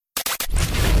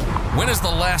When is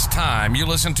the last time you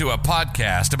listened to a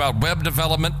podcast about web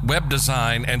development, web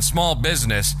design, and small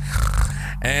business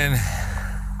and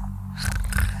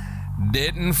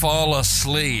didn't fall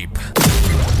asleep?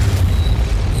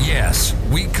 Yes,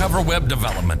 we cover web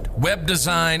development, web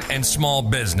design, and small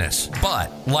business, but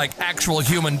like actual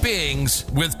human beings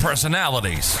with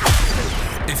personalities.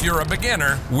 If you're a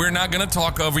beginner, we're not going to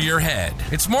talk over your head.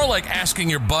 It's more like asking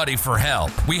your buddy for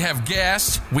help. We have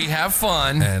guests, we have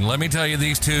fun, and let me tell you,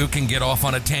 these two can get off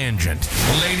on a tangent.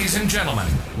 Ladies and gentlemen,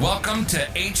 welcome to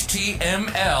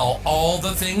HTML All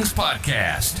the Things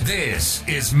Podcast. This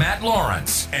is Matt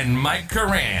Lawrence and Mike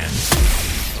Curran.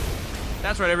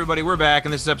 That's right, everybody. We're back,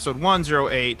 and this is episode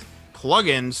 108,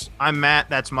 Plugins. I'm Matt,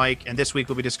 that's Mike, and this week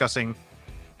we'll be discussing,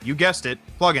 you guessed it,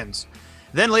 plugins.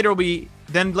 Then later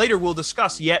we'll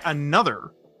discuss yet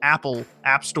another Apple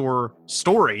App Store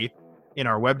story in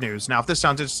our web news. Now, if this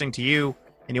sounds interesting to you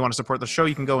and you want to support the show,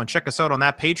 you can go and check us out on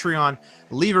that Patreon,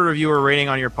 leave a review or rating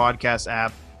on your podcast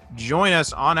app, join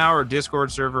us on our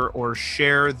Discord server, or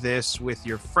share this with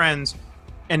your friends.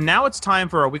 And now it's time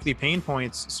for our weekly pain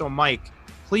points. So, Mike,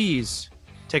 please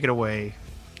take it away.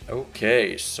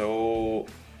 Okay, so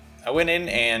I went in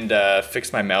and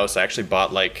fixed my mouse. I actually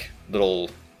bought like little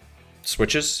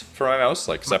switches for my mouse,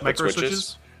 like separate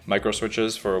micro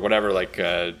switches for whatever, like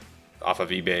off of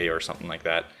eBay or something like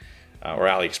that, or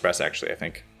AliExpress. Actually, I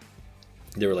think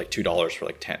they were like $2 for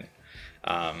like 10.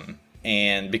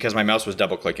 And because my mouse was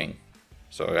double clicking,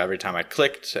 so every time I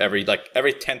clicked, every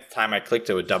 10th time I clicked,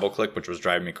 it would double click, which was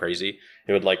driving me crazy.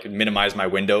 It would like minimize my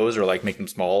windows or like make them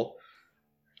small.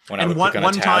 And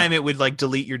one time it would like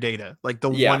delete your data, like the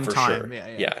one time. Sure.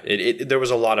 Yeah. There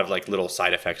was a lot of like little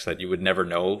side effects that you would never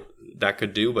know that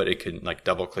could do, but it could, like,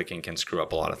 double clicking can screw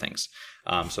up a lot of things.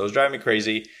 So it was driving me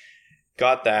crazy.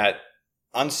 Got that,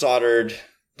 unsoldered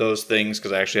those things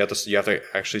because you have to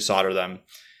actually solder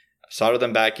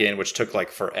them back in, which took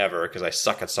like forever because I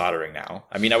suck at soldering now.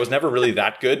 I mean, I was never really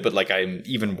that good, but like I'm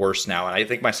even worse now, and I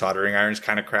think my soldering iron is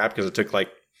kind of crap because it took like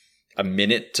a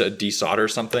minute to desolder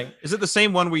something. Is it the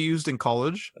same one we used in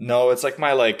college? No, it's like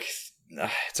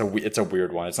it's a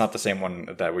weird one. It's not the same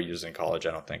one that we used in college,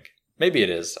 I don't think. Maybe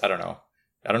it is. I don't know.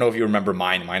 I don't know if you remember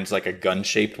mine. Mine's like a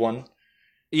gun-shaped one.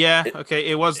 Yeah, okay.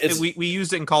 It was. We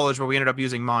used it in college, but we ended up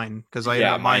using mine because I ended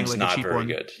up buying like a cheap one. Mine's not very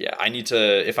good. Yeah, I need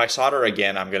to. If I solder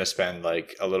again, I'm going to spend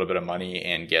like a little bit of money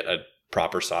and get a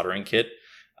proper soldering kit.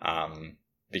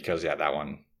 Because that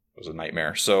one was a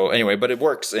nightmare. So anyway, but it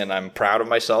works, and I'm proud of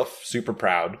myself. Super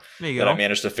proud that I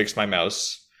managed to fix my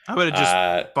mouse. I would have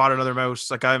just bought another mouse.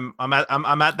 Like I'm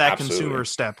at that consumer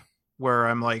step where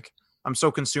I'm like, I'm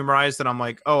so consumerized that I'm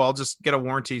like, oh, I'll just get a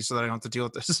warranty so that I don't have to deal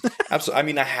with this. Absolutely. I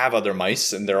mean, I have other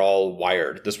mice and they're all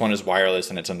wired. This one is wireless,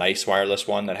 and it's a nice wireless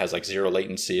one that has like zero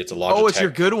latency. It's a Logitech. Oh, it's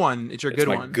your good one. It's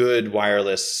my good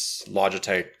wireless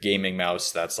Logitech gaming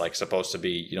mouse that's like supposed to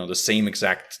be, the same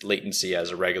exact latency as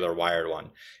a regular wired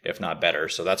one, if not better.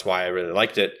 So that's why I really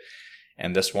liked it.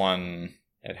 And this one,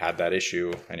 it had that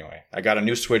issue. Anyway, I got a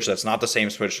new switch that's not the same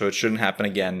switch, so it shouldn't happen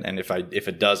again. And if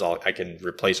it does, I can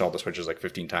replace all the switches like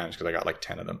 15 times because I got like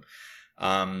 10 of them.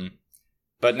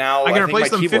 But now I can replace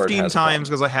them 15 times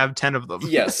because I have 10 of them.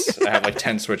 Yes, I have like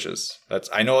 10 switches.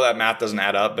 I know that math doesn't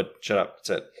add up, but shut up. That's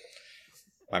it.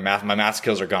 My math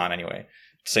skills are gone anyway.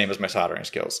 Same as my soldering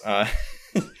skills. But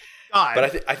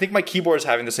I think my keyboard is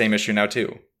having the same issue now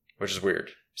too, which is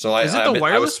weird. So is it the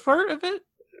wireless part of it?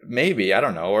 Maybe, I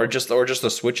don't know, or just the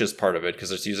switches part of it,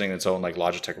 because it's using its own like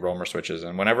Logitech Roamer switches.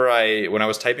 And when I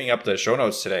was typing up the show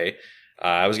notes today,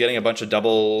 I was getting a bunch of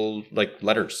double like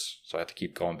letters, so I have to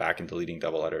keep going back and deleting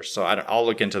double letters. So I'll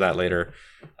look into that later.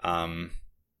 I'm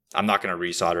not going to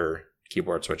resolder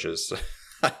keyboard switches.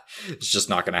 It's just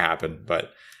not going to happen. But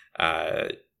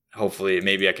hopefully,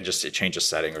 maybe I can just change a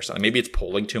setting or something. Maybe it's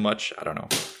polling too much. I don't know.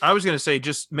 I was going to say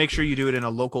just make sure you do it in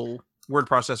a local word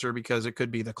processor because it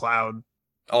could be the cloud.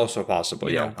 Also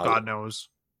possible, yeah. God knows.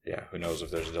 Yeah, who knows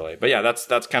if there's a delay. But yeah, that's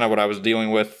kind of what I was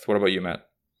dealing with. What about you, Matt?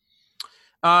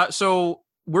 So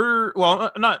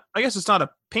I guess it's not a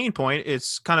pain point.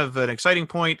 It's kind of an exciting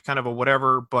point, kind of a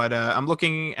whatever. But I'm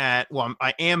looking at,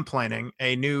 I am planning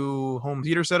a new home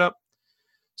theater setup.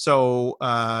 So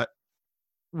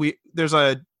there's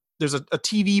a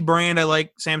TV brand I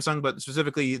like, Samsung, but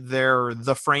specifically they're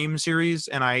the Frame series,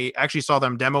 and I actually saw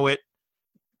them demo it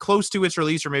close to its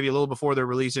release, or maybe a little before their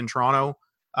release in Toronto,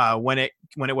 when it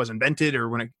was invented or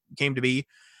when it came to be.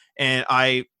 And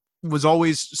I was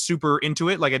always super into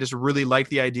it. Like I just really liked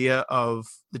the idea of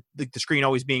the screen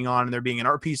always being on and there being an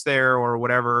art piece there or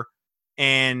whatever.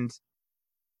 And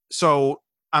so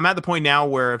I'm at the point now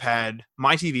where I've had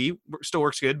my TV, still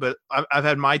works good, but I've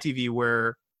had my TV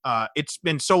where it's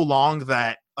been so long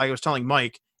that I was telling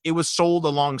Mike, it was sold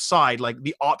alongside, like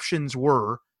the options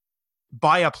were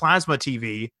buy a plasma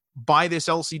TV, buy this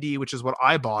LCD, which is what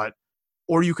I bought,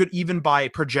 or you could even buy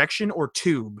projection or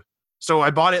tube. So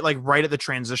I bought it like right at the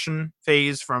transition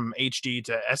phase from HD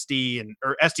to SD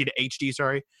or SD to HD,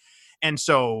 sorry. And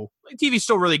so like, TV's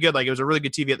still really good. Like it was a really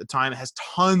good TV at the time. It has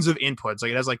tons of inputs.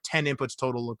 Like it has like 10 inputs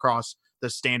total across the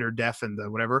standard def and the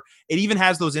whatever. It even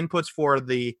has those inputs for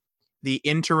the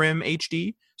interim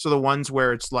HD. So the ones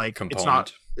where it's like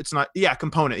component.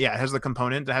 Component. Yeah, it has the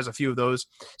component. It has a few of those.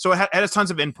 So it has tons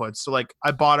of inputs. So like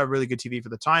I bought a really good TV for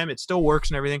the time. It still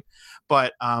works and everything.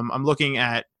 But I'm looking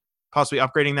at possibly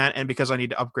upgrading that. And because I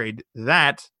need to upgrade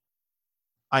that,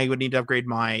 I would need to upgrade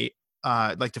my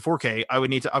like to 4K. I would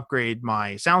need to upgrade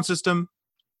my sound system,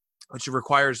 which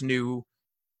requires new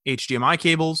HDMI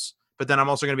cables. But then I'm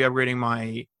also going to be upgrading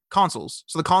my consoles.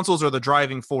 So the consoles are the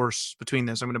driving force between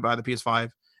this. I'm going to buy the PS5,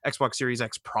 Xbox Series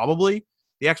X probably.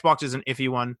 The Xbox is an iffy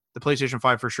one. The PlayStation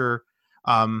 5 for sure.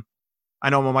 I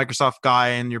know I'm a Microsoft guy,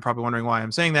 and you're probably wondering why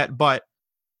I'm saying that, but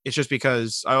it's just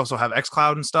because I also have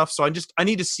xCloud and stuff. So I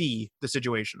need to see the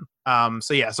situation.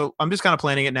 So I'm just kind of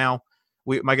planning it now.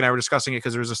 Mike and I were discussing it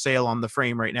because there's a sale on the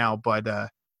frame right now, but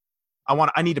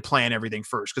I need to plan everything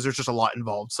first because there's just a lot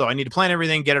involved. So I need to plan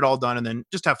everything, get it all done, and then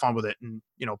just have fun with it and,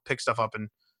 pick stuff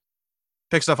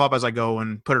up as I go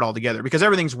and put it all together because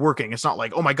everything's working. It's not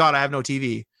like, oh my God, I have no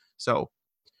TV. So,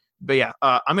 but yeah,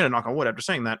 I'm going to knock on wood after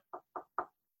saying that.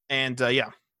 And so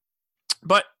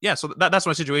that's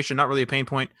my situation. Not really a pain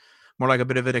point, more like a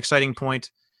bit of an exciting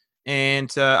point.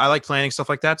 And I like planning stuff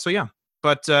like that. So yeah,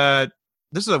 but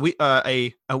this is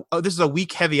this is a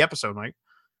week heavy episode, Mike.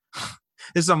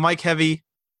 This is a Mike heavy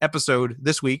episode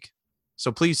this week.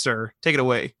 So please, sir, take it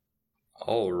away.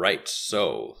 All right.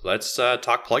 So let's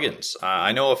talk plugins.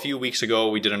 I know a few weeks ago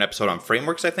we did an episode on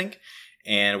frameworks, I think.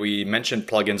 And we mentioned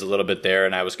plugins a little bit there,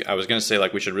 and I was going to say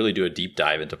like we should really do a deep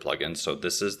dive into plugins. So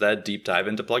this is that deep dive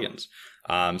into plugins.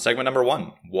 Segment number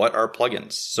 1, what are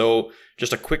plugins? So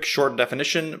just a quick short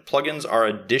definition, plugins are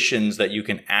additions that you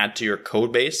can add to your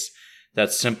code base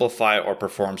that simplify or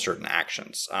perform certain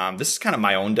actions. This is kind of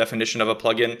my own definition of a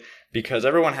plugin because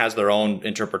everyone has their own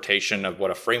interpretation of what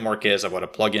a framework is, of what a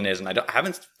plugin is, and I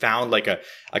haven't found like a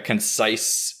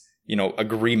concise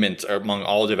agreement among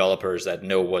all developers that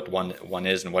know what one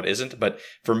is and what isn't. But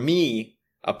for me,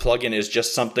 a plugin is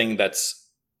just something that's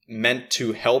meant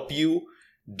to help you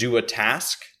do a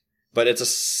task, but it's a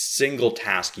single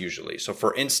task usually. So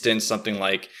for instance, something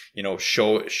like,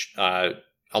 show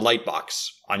a light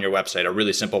box on your website. A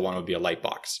really simple one would be a light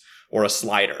box or a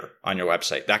slider on your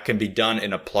website. That can be done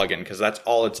in a plugin because that's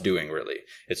all it's doing really.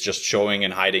 It's just showing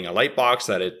and hiding a light box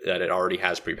that it already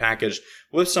has prepackaged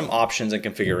with some options and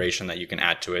configuration that you can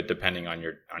add to it depending on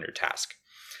your task.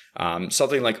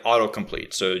 Something like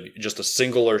autocomplete. So just a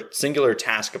singular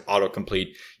task of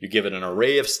autocomplete. You give it an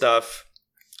array of stuff,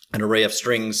 an array of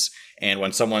strings, and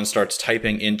when someone starts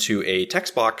typing into a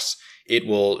text box, it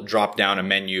will drop down a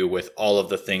menu with all of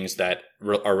the things that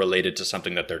are related to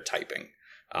something that they're typing.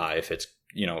 If it's,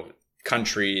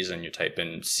 countries and you type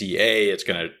in CA, it's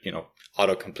going to,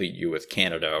 autocomplete you with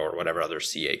Canada or whatever other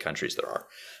CA countries there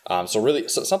are. So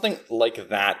something like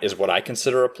that is what I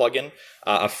consider a plugin.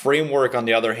 A framework, on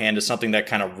the other hand, is something that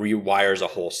kind of rewires a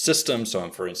whole system. So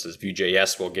for instance,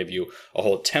 Vue.js will give you a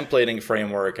whole templating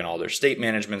framework and all their state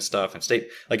management stuff and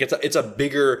it's a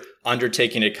bigger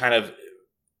undertaking. It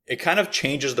kind of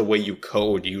changes the way you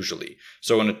code usually.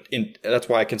 So that's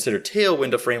why I consider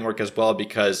Tailwind a framework as well,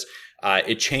 because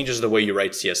it changes the way you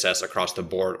write CSS across the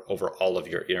board over all of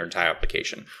your entire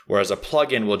application. Whereas a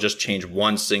plugin will just change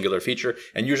one singular feature.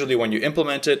 And usually when you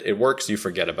implement it, it works, you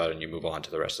forget about it, and you move on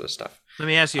to the rest of the stuff. Let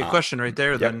me ask you a question right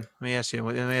there then. Let me ask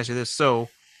you this. So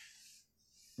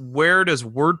where does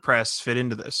WordPress fit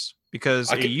into this?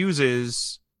 Because it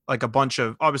uses like a bunch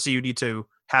of, obviously you need to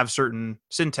have certain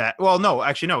syntax. Well, no,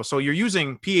 actually, no. So you're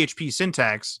using PHP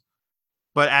syntax,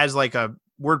 but as like a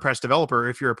WordPress developer,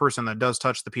 if you're a person that does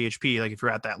touch the PHP, like if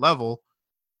you're at that level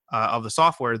of the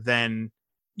software, then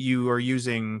you are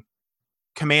using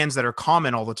commands that are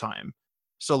common all the time.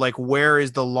 So like, where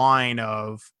is the line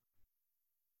of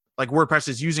like WordPress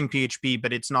is using PHP,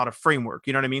 but it's not a framework?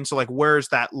 You know what I mean? So like, where's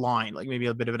that line? Like maybe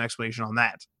a bit of an explanation on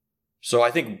that. So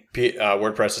I think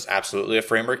WordPress is absolutely a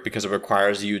framework because it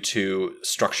requires you to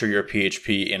structure your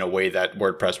PHP in a way that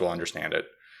WordPress will understand it.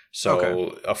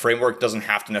 So A framework doesn't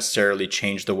have to necessarily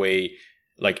change the way,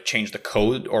 like change the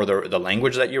code or the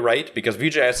language that you write, because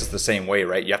Vue.js is the same way,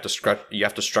 right? You have to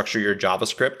structure your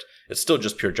JavaScript. It's still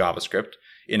just pure JavaScript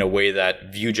in a way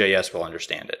that Vue.js will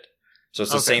understand it. So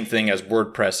it's the same thing as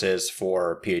WordPress is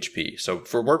for PHP. So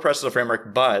for WordPress is a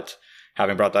framework, but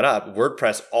having brought that up,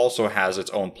 WordPress also has its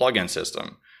own plugin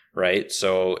system, right?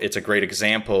 So it's a great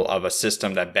example of a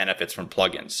system that benefits from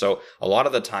plugins. So a lot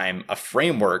of the time, a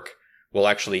framework will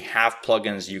actually have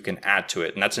plugins you can add to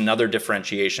it. And that's another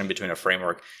differentiation between a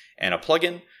framework and a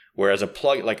plugin. Whereas a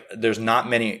plug, like there's not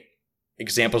many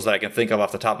examples that I can think of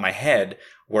off the top of my head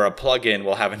where a plugin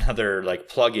will have another like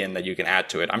plugin that you can add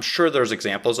to it. I'm sure there's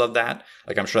examples of that.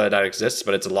 Like I'm sure that exists,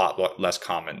 but it's a lot less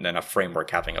common than a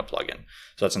framework having a plugin.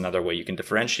 So that's another way you can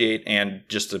differentiate. And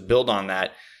just to build on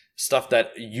that, stuff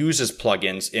that uses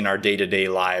plugins in our day-to-day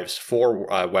lives for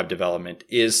web development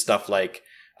is stuff like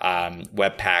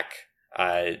Webpack,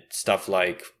 stuff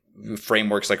like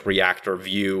frameworks like React or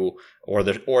Vue,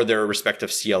 or their respective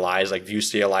CLIs. Like Vue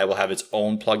CLI will have its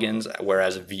own plugins,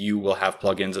 whereas Vue will have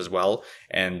plugins as well.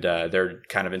 And they're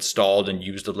kind of installed and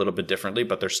used a little bit differently,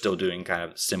 but they're still doing kind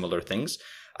of similar things.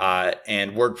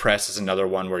 And WordPress is another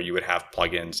one where you would have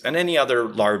plugins. And any other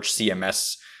large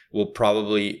CMS will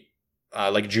probably,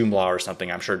 like Joomla or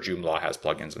something. I'm sure Joomla has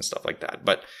plugins and stuff like that.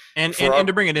 But and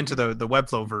to bring it into the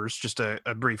Webflow verse, just a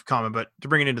brief comment, but to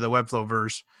bring it into the Webflow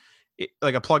verse,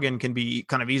 like a plugin can be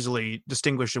kind of easily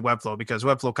distinguished in Webflow because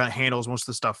Webflow kind of handles most of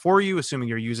the stuff for you, assuming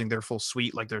you're using their full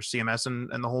suite, like their CMS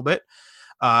and the whole bit,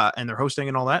 and their hosting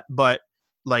and all that. But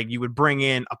like you would bring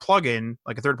in a plugin,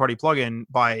 like a third-party plugin,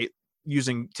 by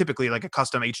using typically like a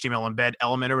custom HTML embed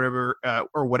element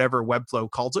or whatever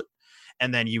Webflow calls it,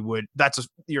 and then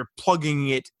you're plugging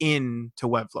it into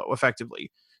Webflow effectively.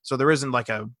 So there isn't like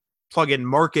a plugin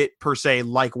market per se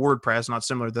like WordPress, not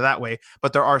similar to that way,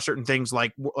 but there are certain things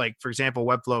like for example,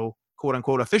 Webflow quote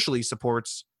unquote officially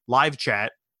supports live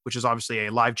chat, which is obviously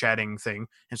a live chatting thing.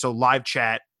 And so live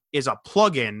chat is a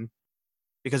plugin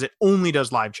because it only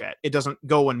does live chat. It doesn't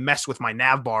go and mess with my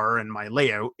nav bar and my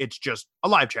layout. It's just a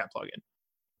live chat plugin.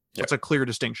 That's a clear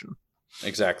distinction.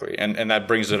 Exactly. And that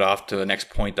brings it off to the next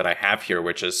point that I have here,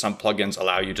 which is some plugins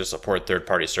allow you to support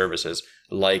third-party services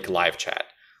like live chat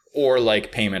or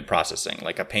like payment processing,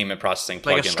 like a payment processing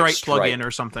plugin. Like a Stripe plugin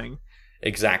or something.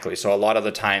 Exactly. So a lot of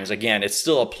the times, again, it's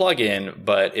still a plugin,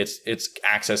 but it's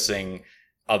accessing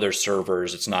other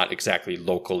servers. It's not exactly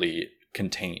locally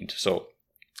contained. So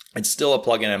it's still a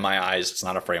plugin in my eyes. It's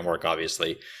not a framework,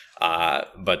 obviously.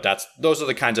 But those are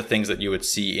the kinds of things that you would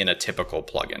see in a typical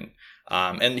plugin.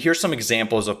 And here's some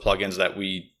examples of plugins that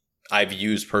I've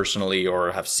used personally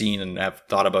or have seen and have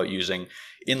thought about using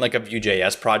in like a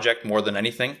Vue.js project more than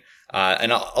anything.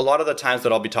 And a lot of the times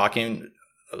that I'll be talking,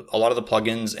 a lot of the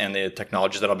plugins and the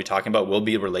technologies that I'll be talking about will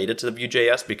be related to the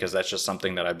Vue.js because that's just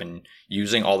something that I've been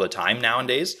using all the time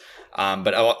nowadays.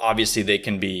 But obviously they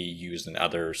can be used in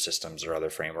other systems or other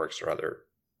frameworks or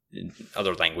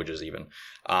other languages even.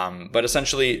 But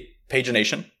essentially,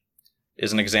 pagination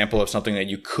is an example of something that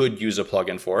you could use a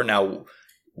plugin for. Now,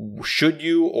 should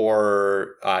you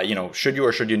or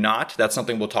should you not? That's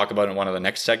something we'll talk about in one of the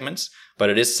next segments. But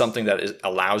it is something that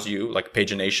allows you, like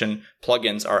pagination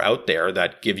plugins are out there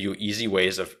that give you easy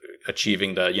ways of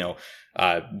achieving the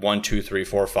 1, 2, 3,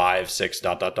 4, 5, 6 ...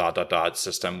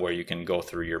 system where you can go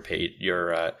through your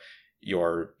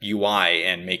UI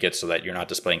and make it so that you're not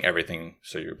displaying everything,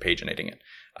 so you're paginating it.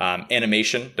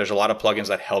 Animation, there's a lot of plugins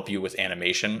that help you with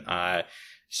animation.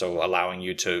 So allowing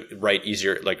you to write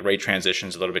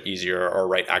transitions a little bit easier or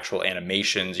write actual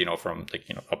animations, from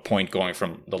a point going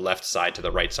from the left side to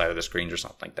the right side of the screen or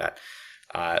something like that.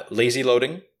 Lazy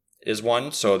loading is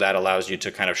one. So that allows you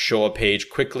to kind of show a page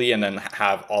quickly and then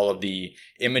have all of the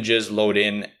images load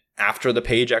in after the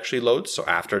page actually loads. So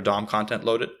after DOM content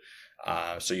loaded.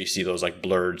 So you see those like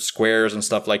blurred squares and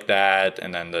stuff like that.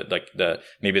 And then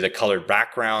maybe the colored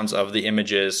backgrounds of the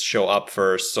images show up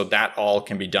first. So that all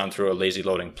can be done through a lazy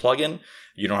loading plugin.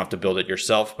 You don't have to build it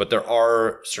yourself, but there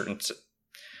are certain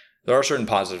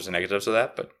positives and negatives of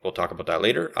that, but we'll talk about that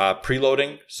later.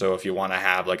 Preloading. So if you want to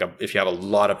have if you have a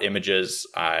lot of images,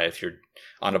 if you're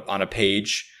on a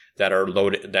page that are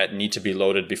loaded, that need to be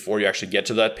loaded before you actually get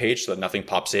to that page so that nothing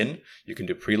pops in, you can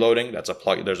do preloading.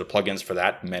 There's plugins for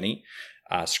that, many.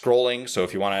 Scrolling. So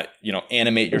if you want to,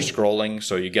 animate your scrolling,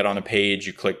 so you get on a page,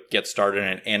 you click get started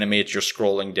and it animates your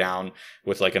scrolling down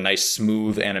with like a nice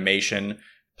smooth animation,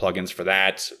 plugins for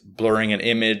that. Blurring an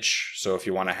image. So if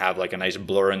you want to have like a nice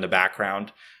blur in the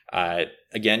background,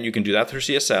 again, you can do that through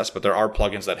CSS, but there are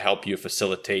plugins that help you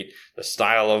facilitate the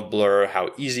style of blur, how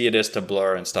easy it is to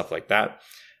blur and stuff like that.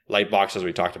 Lightboxes,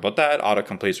 we talked about that.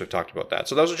 Autocompletes, we've talked about that.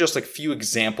 So those are just like few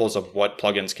examples of what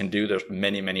plugins can do. There's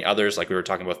many, many others. Like we were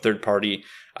talking about third party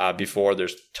before.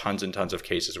 There's tons and tons of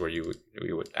cases where you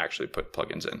would actually put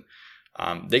plugins in.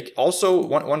 They also,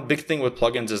 one big thing with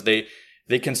plugins is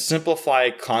they can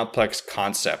simplify complex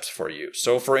concepts for you.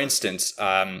 So for instance,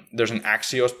 there's an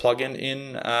Axios plugin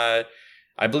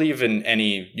I believe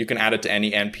you can add it to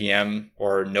any NPM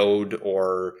or node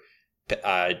or,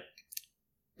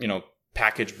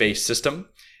 package-based system.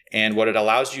 And what it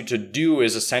allows you to do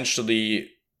is essentially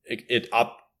it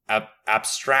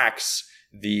abstracts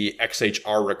the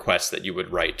XHR request that you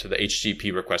would write to the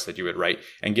HTTP request that you would write,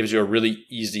 and gives you a really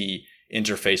easy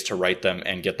interface to write them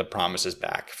and get the promises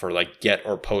back for like get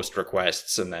or post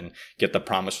requests, and then get the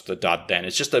promise with the .then.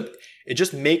 It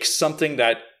just makes something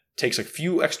that takes a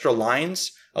few extra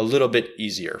lines a little bit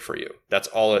easier for you. That's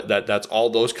all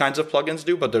those kinds of plugins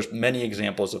do, but there's many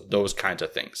examples of those kinds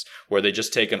of things where they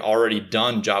just take an already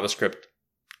done JavaScript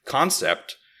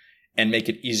concept and make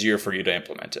it easier for you to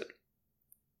implement it.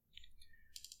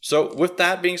 So with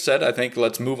that being said, I think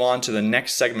let's move on to the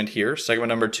next segment here. Segment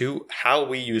number 2, how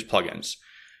we use plugins.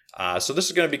 So this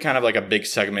is going to be kind of like a big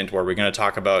segment where we're going to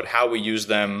talk about how we use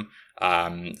them,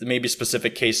 maybe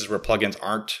specific cases where plugins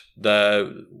aren't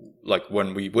like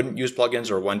when we wouldn't use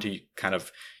plugins, or when to kind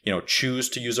of, choose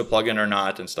to use a plugin or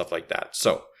not, and stuff like that.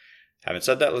 So having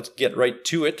said that, let's get right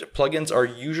to it. Plugins are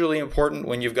usually important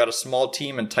when you've got a small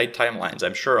team and tight timelines.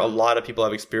 I'm sure a lot of people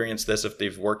have experienced this if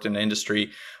they've worked in the industry,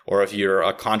 or if you're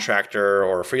a contractor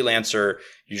or a freelancer.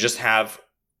 You just have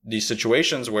these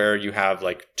situations where you have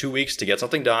like 2 weeks to get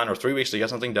something done, or 3 weeks to get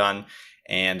something done,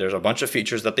 and there's a bunch of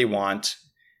features that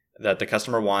that the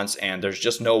customer wants, and there's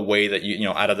just no way that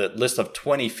out of the list of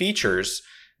 20 features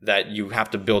that you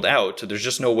have to build out, there's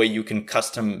just no way you can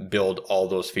custom build all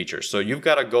those features. So you've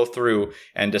got to go through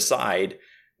and decide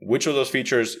which of those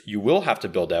features you will have to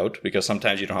build out, because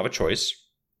sometimes you don't have a choice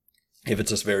if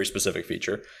it's a very specific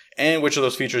feature, and which of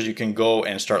those features you can go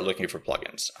and start looking for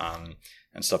plugins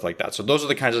and stuff like that. So those are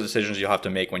the kinds of decisions you'll have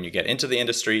to make when you get into the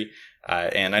industry.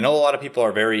 And I know a lot of people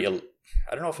are very, I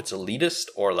don't know if it's elitist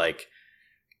or like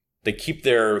they keep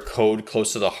their code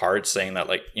close to the heart, saying that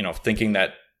thinking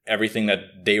that everything that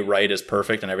they write is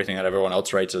perfect and everything that everyone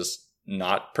else writes is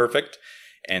not perfect.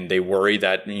 And they worry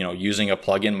that, using a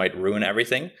plugin might ruin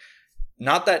everything.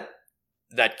 Not that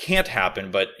that can't happen,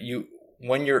 but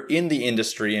when you're in the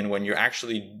industry and when you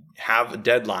actually have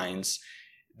deadlines,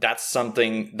 that's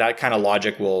something, that kind of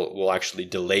logic will actually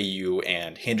delay you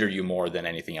and hinder you more than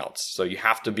anything else. So you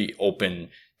have to be open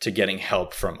to getting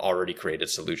help from already created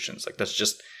solutions. Like that's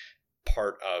just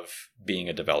part of being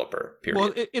a developer, period.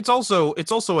 Well, it's also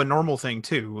a normal thing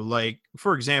too. Like,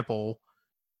 for example,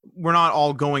 we're not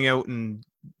all going out and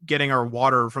getting our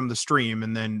water from the stream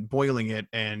and then boiling it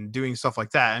and doing stuff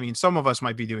like that. I mean, some of us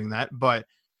might be doing that, but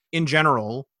in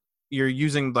general, you're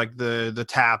using like the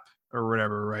tap or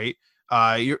whatever, right?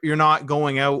 You're not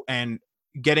going out and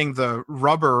getting the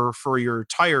rubber for your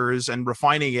tires and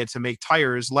refining it to make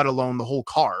tires, let alone the whole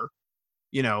car,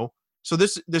 So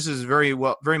this is very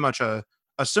much a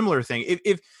similar thing.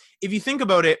 If you think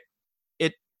about it,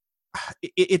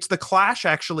 it's the clash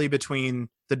actually between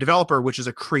the developer, which is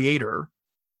a creator,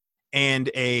 and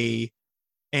an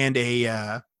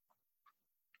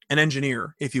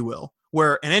engineer, if you will,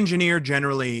 where an engineer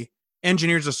generally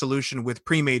engineers a solution with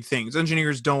pre-made things.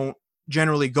 Engineers don't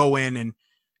generally go in and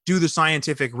do the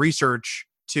scientific research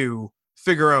to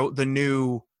figure out the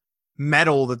new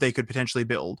metal that they could potentially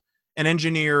build. An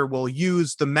engineer will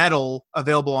use the metal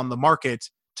available on the market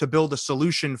to build a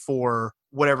solution for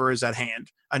whatever is at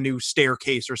hand, a new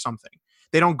staircase or something.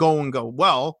 They don't go and go,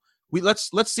 well,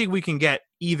 let's see if we can get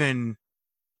even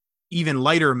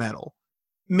lighter metal.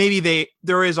 Maybe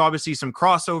there is obviously some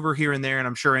crossover here and there, and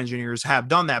I'm sure engineers have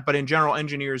done that, but in general,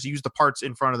 engineers use the parts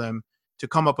in front of them to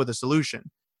come up with a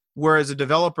solution. Whereas a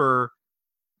developer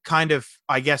kind of,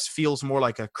 I guess, feels more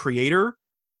like a creator,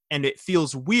 and it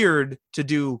feels weird to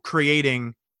do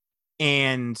creating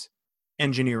and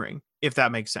engineering, if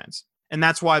that makes sense. And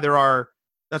that's why there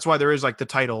is like the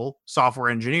title software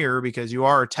engineer, because you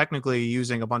are technically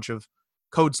using a bunch of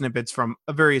code snippets from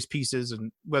various pieces,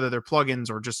 and whether they're plugins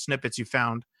or just snippets you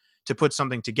found to put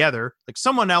something together. Like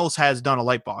someone else has done a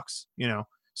light box,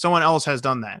 someone else has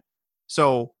done that.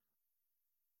 So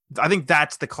I think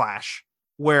that's the clash,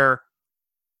 where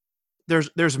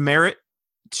there's merit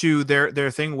to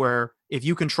their thing, where if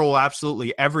you control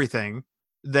absolutely everything,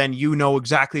 then you know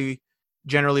exactly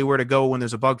generally where to go when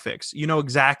there's a bug fix. You know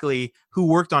exactly who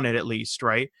worked on it, at least,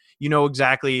 right? You know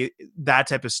exactly that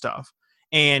type of stuff.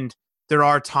 And there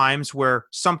are times where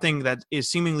something that is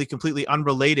seemingly completely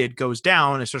unrelated goes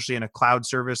down, especially in a cloud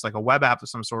service, like a web app of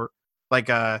some sort. Like,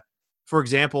 for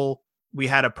example, we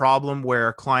had a problem where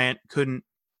a client couldn't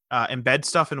embed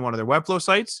stuff in one of their Webflow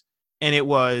sites. And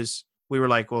we were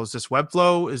like, well, is this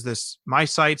Webflow? Is this my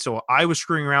site? So I was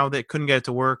screwing around with it, couldn't get it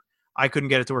to work. I couldn't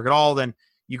get it to work at all. Then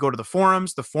you go to the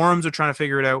forums. The forums are trying to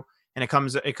figure it out. And it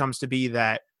comes to be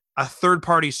that a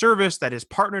third-party service that is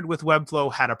partnered with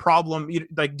Webflow had a problem.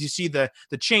 Like, do you see the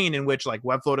chain in which like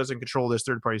Webflow doesn't control this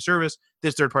third-party service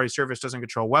doesn't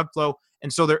control Webflow,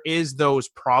 and so there is those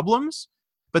problems.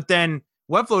 But then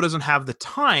Webflow doesn't have the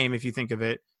time, if you think of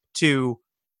it, to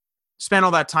spend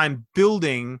all that time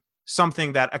building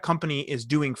something that a company is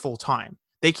doing full time.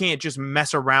 They can't just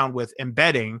mess around with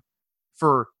embedding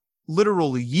for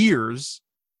literal years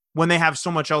when they have so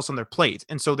much else on their plate,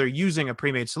 and so they're using a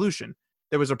pre-made solution.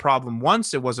 There was a problem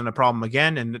once, it wasn't a problem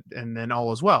again, and then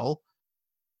all is well.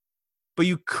 But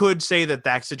you could say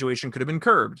that situation could have been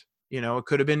curbed. It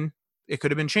could have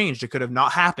been changed. It could have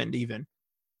not happened even.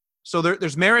 So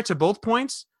there's merit to both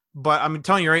points, but I'm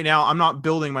telling you right now, I'm not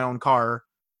building my own car.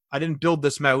 I didn't build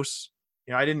this mouse.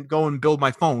 I didn't go and build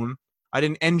my phone. I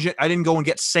didn't go and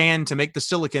get sand to make the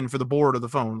silicon for the board of the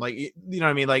phone. Like, you know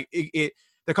what I mean? Like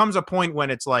there comes a point when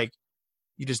it's like,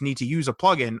 you just need to use a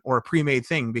plugin or a pre-made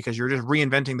thing because you're just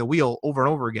reinventing the wheel over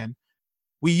and over again.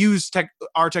 We use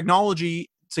our technology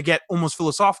to get almost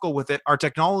philosophical with it. Our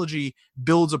technology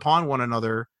builds upon one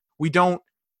another. We don't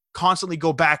constantly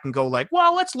go back and go like,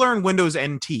 well, let's learn Windows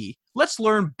NT. Let's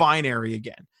learn binary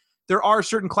again. There are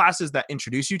certain classes that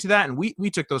introduce you to that, and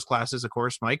we took those classes, of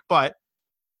course, Mike, but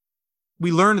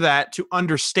we learned that to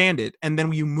understand it, and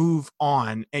then you move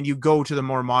on and you go to the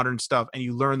more modern stuff and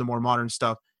you learn the more modern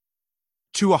stuff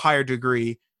to a higher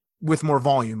degree with more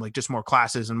volume, like just more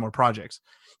classes and more projects.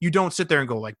 You don't sit there and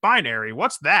go like, binary,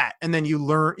 what's that? And then you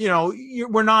learn,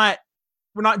 we're not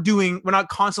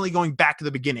constantly going back to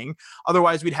the beginning.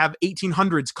 Otherwise we'd have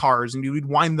 1800s cars and we'd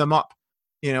wind them up.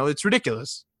 It's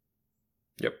ridiculous.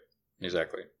 Yep,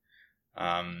 exactly.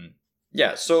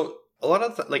 Yeah. So a lot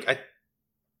of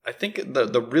I think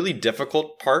the really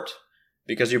difficult part,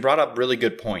 because you brought up really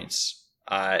good points,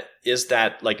 is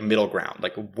that like middle ground.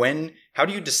 Like how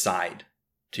do you decide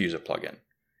to use a plugin?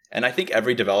 And I think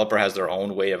every developer has their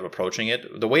own way of approaching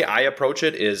it. The way I approach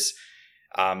it is,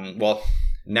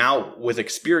 now with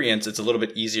experience, it's a little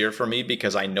bit easier for me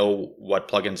because I know what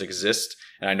plugins exist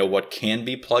and I know what can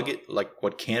be a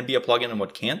plugin and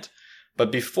what can't.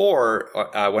 But before,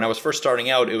 when I was first starting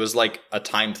out, it was like a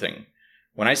time thing.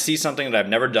 When I see something that I've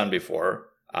never done before,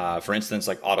 for instance,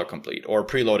 like autocomplete or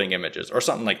preloading images or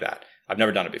something like that, I've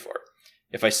never done it before.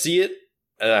 If I see it,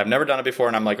 I've never done it before,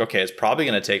 and I'm like, okay, it's probably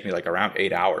going to take me like around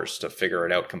 8 hours to figure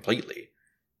it out completely,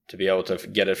 to be able to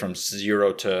get it from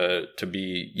zero to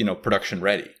be, production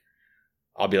ready.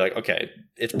 I'll be like, okay,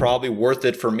 it's probably worth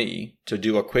it for me to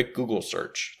do a quick Google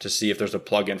search to see if there's a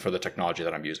plugin for the technology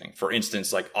that I'm using. For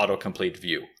instance, like autocomplete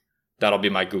view. That'll be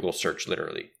my Google search,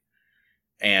 literally.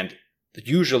 And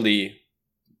usually,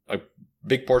 a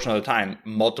big portion of the time,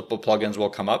 multiple plugins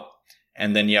will come up.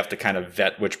 And then you have to kind of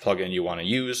vet which plugin you want to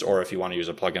use, or if you want to use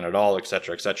a plugin at all, et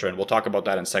cetera, et cetera. And we'll talk about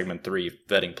that in segment 3,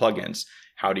 vetting plugins.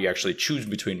 How do you actually choose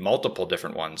between multiple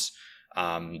different ones?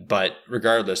 But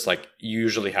regardless, like you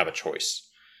usually have a choice.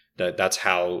 That's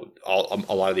how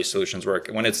a lot of these solutions work.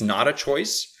 When it's not a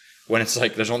choice, when it's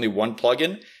like there's only one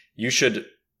plugin, you should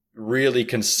really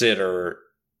consider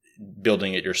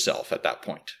building it yourself at that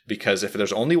point. Because if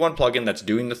there's only one plugin that's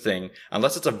doing the thing,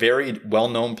 unless it's a very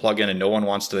well-known plugin and no one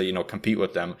wants to, compete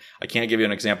with them, I can't give you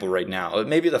an example right now.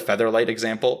 Maybe the Featherlight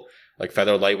example. Like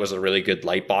Featherlight was a really good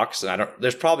lightbox, and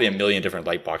there's probably a million different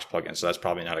lightbox plugins, so that's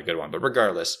probably not a good one. But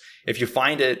regardless, if you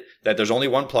find it that there's only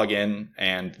one plugin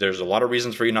and there's a lot of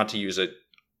reasons for you not to use it,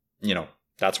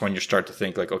 that's when you start to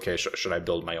think like, okay, should I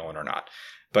build my own or not?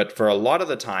 But for a lot of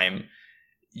the time,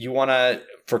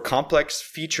 for complex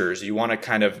features, you want to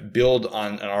kind of build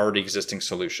on an already existing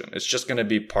solution. It's just going to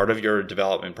be part of your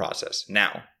development process.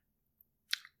 Now,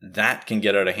 that can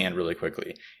get out of hand really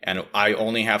quickly. And I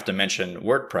only have to mention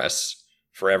WordPress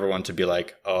for everyone to be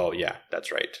like, oh yeah,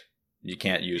 that's right. You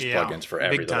can't use plugins for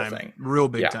every little thing. Real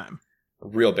big time.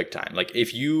 Real big time. Like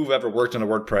if you've ever worked on a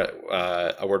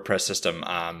WordPress system,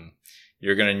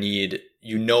 you're going to need,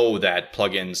 that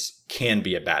plugins can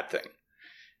be a bad thing.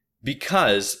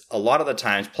 Because a lot of the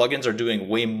times plugins are doing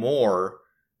way more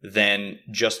than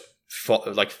just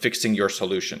fixing your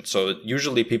solution. So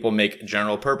usually people make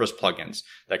general purpose plugins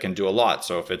that can do a lot.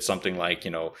 So if it's something like,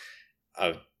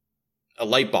 a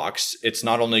light box, it's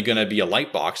not only going to be a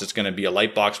light box, it's going to be a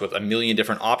light box with a million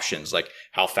different options, like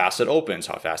how fast it opens,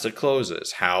 how fast it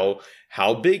closes, how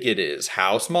big it is,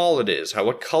 how small it is,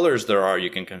 what colors there are you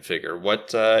can configure,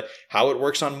 how it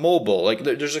works on mobile. Like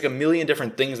there's like a million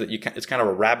different things that it's kind of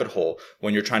a rabbit hole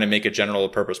when you're trying to make a general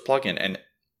purpose plugin. And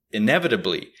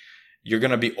inevitably, you're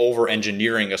going to be over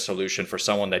engineering a solution for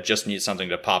someone that just needs something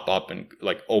to pop up and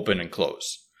like open and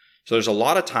close. So there's a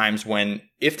lot of times when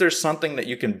if there's something that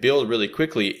you can build really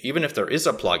quickly, even if there is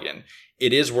a plugin,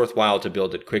 it is worthwhile to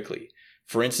build it quickly.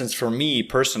 For instance, for me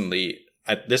personally,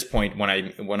 at this point,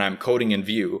 when I'm coding in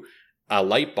Vue, a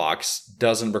Lightbox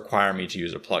doesn't require me to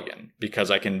use a plugin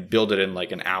because I can build it in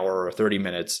like an hour or 30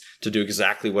 minutes to do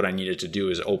exactly what I needed to do,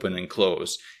 is open and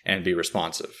close and be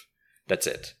responsive. That's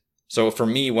it. So for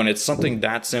me, when it's something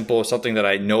that simple, something that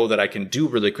I know that I can do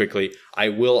really quickly, I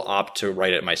will opt to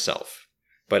write it myself.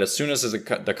 But as soon as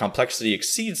the complexity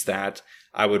exceeds that,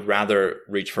 I would rather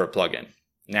reach for a plugin.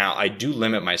 Now, I do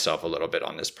limit myself a little bit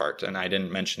on this part, and I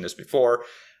didn't mention this before,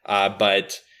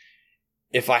 but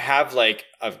if I have like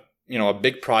a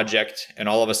big project and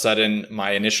all of a sudden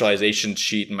my initialization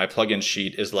sheet and my plugin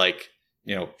sheet is like,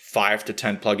 5 to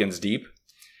 10 plugins deep,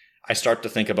 I start to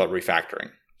think about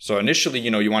refactoring. So initially,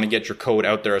 you want to get your code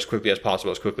out there as quickly as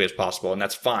possible, and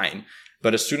that's fine.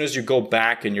 But as soon as you go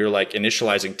back and you're like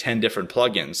initializing 10 different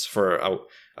plugins for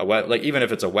a web, like even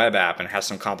if it's a web app and has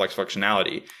some complex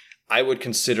functionality, I would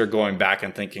consider going back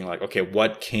and thinking like, okay,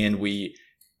 what can we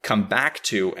come back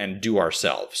to and do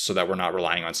ourselves so that we're not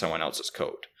relying on someone else's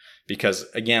code? Because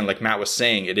again, like Matt was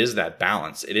saying, it is that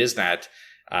balance. It is that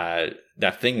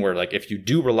thing where like if you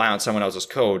do rely on someone else's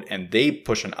code and they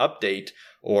push an update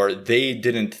or they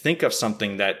didn't think of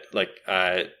something that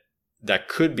that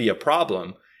could be a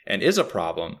problem and is a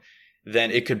problem, then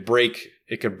it could break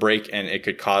and it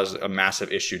could cause a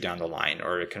massive issue down the line,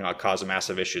 or it can cause a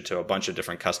massive issue to a bunch of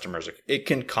different customers. It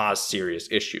can cause serious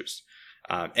issues.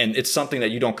 And it's something that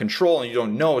you don't control and you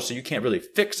don't know, so you can't really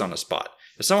fix on the spot.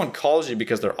 If someone calls you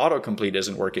because their autocomplete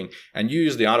isn't working and you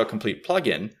use the autocomplete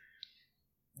plugin,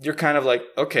 you're kind of like,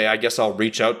 okay, I guess I'll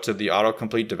reach out to the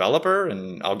autocomplete developer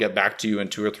and I'll get back to you in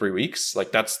 2 or 3 weeks.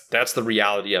 Like that's the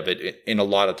reality of it in a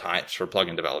lot of times for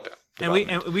plugin development. And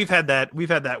we've had that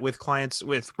with clients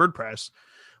with WordPress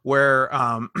where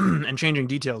and changing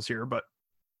details here, but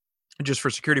just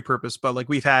for security purpose, but like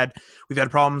we've had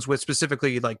problems with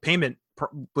specifically like payment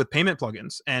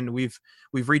plugins, and we've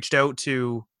reached out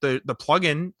to the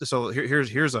plugin. So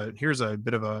here's a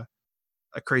bit of a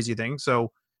crazy thing.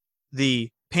 So the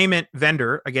payment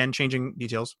vendor, again changing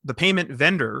details, the payment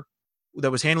vendor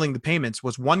that was handling the payments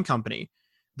was one company.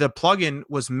 The plugin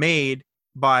was made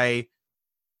by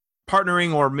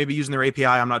partnering or maybe using their API.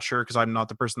 I'm not sure because I'm not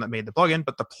the person that made the plugin,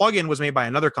 but the plugin was made by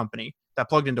another company that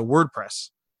plugged into WordPress.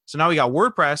 So now we got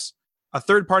WordPress, a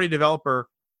third-party developer,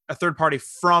 a third party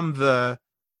from the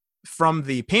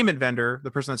payment vendor,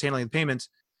 the person that's handling the payments.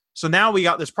 So now we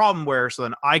got this problem where, so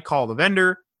then I call the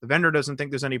vendor doesn't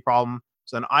think there's any problem.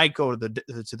 So then I go to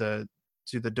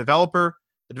the developer,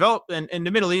 and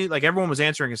admittedly, like everyone was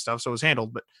answering and stuff, so it was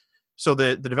handled. But so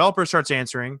the developer starts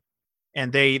answering,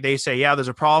 and they say, yeah, there's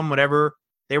a problem, whatever.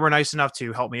 They were nice enough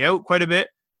to help me out quite a bit.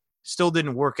 Still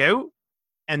didn't work out.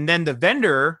 And then the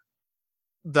vendor,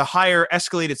 the higher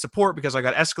escalated support, because I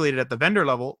got escalated at the vendor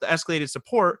level, the escalated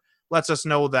support lets us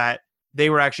know that they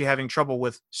were actually having trouble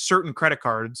with certain credit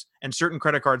cards, and certain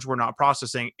credit cards were not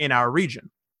processing in our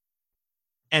region.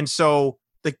 And so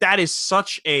like that is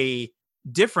such a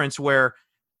difference where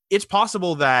it's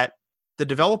possible that the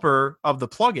developer of the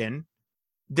plugin,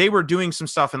 they were doing some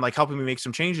stuff and like helping me make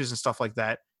some changes and stuff like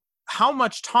that. How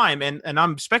much time, and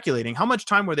I'm speculating, how much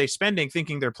time were they spending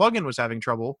thinking their plugin was having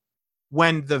trouble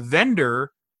when the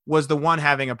vendor was the one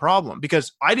having a problem?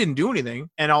 Because I didn't do anything,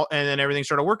 and then everything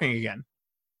started working again.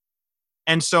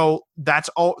 And so that's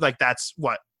all, like that's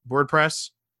what WordPress,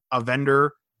 a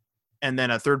vendor, and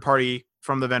then a third party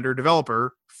from the vendor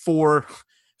developer for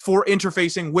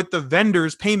interfacing with the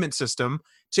vendor's payment system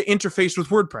to interface with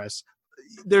WordPress.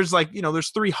 There's like, there's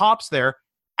 3 hops there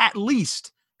at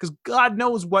least, because God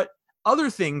knows what other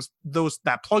things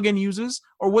that plugin uses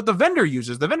or what the vendor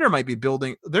uses. The vendor might be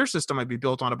building, their system might be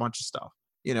built on a bunch of stuff,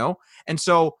 And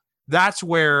so that's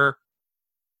where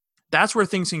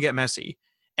things can get messy.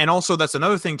 And also that's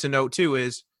another thing to note too,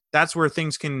 is that's where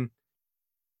things can,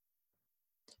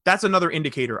 that's another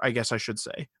indicator, I guess I should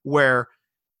say, where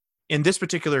in this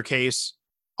particular case,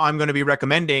 I'm going to be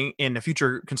recommending in a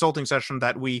future consulting session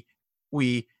that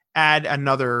we add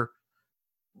another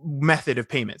method of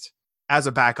payment as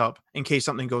a backup in case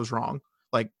something goes wrong.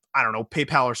 Like, I don't know,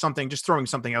 PayPal or something, just throwing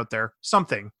something out there,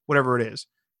 something, whatever it is,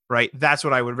 right? That's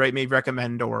what I would maybe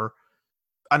recommend, or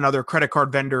another credit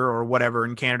card vendor or whatever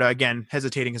in Canada. Again,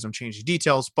 hesitating as I'm changing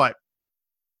details, but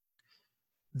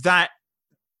that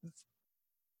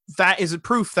is a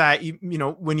proof that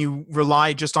when you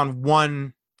rely just on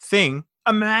one thing,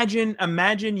 imagine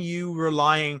you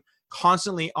relying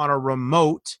constantly on a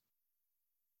remote,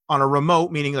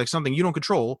 meaning like something you don't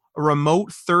control, a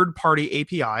remote third-party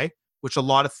API, which a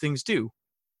lot of things do.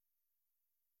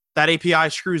 That API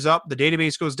screws up, the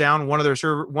database goes down,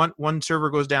 one server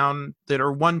goes down,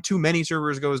 or one too many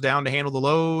servers goes down to handle the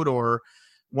load, or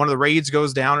one of the RAIDs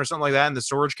goes down or something like that, and the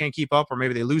storage can't keep up, or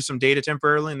maybe they lose some data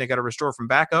temporarily and they got to restore from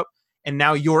backup. And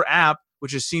now your app,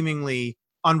 which is seemingly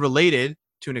unrelated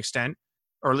to an extent,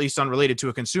 or at least unrelated to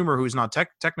a consumer who's not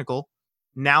technical,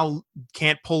 now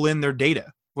can't pull in their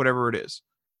data, whatever it is.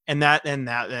 And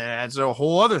that's a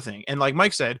whole other thing. And like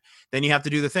Mike said, then you have to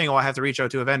do the thing. Oh, I have to reach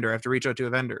out to a vendor. I have to reach out to a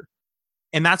vendor.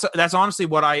 And that's honestly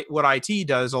what IT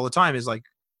does all the time is like,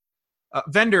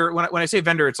 vendor, when I say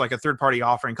vendor, it's like a third-party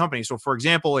offering company. So, for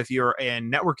example, if you're in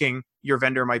networking, your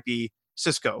vendor might be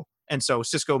Cisco. And so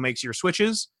Cisco makes your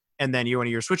switches, and then one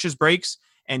of your switches breaks,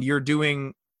 and you're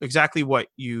doing exactly what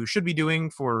you should be doing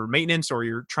for maintenance, or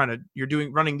you're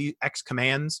running the X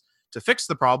commands to fix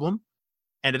the problem,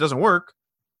 and it doesn't work,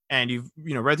 and you've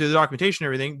read through the documentation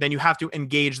and everything, then you have to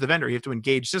engage the vendor. You have to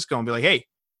engage Cisco and be like, hey,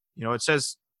 it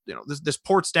says, this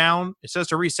port's down. It says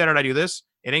to reset it. I do this.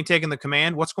 It ain't taking the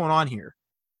command. What's going on here?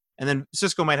 And then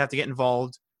Cisco might have to get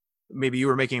involved. Maybe you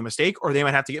were making a mistake, or they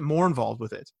might have to get more involved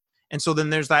with it. And so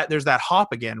then there's that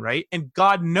hop again, right? And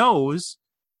God knows,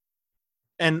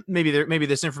 and maybe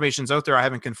this information's out there. I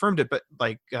haven't confirmed it, but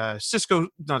like Cisco,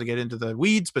 not to get into the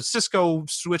weeds, but Cisco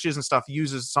switches and stuff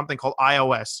uses something called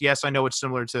iOS. Yes, I know it's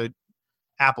similar to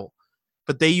Apple,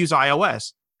 but they use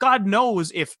iOS. God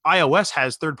knows if iOS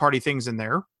has third-party things in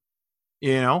there,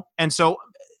 and so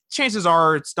chances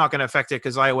are it's not going to affect it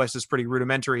because iOS is pretty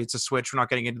rudimentary. It's a switch. We're not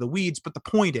getting into the weeds, but the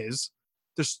point is,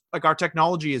 there's like our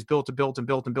technology is built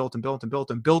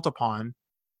upon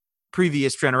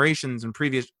previous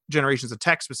generations of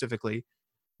tech specifically,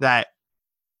 that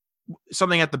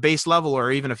something at the base level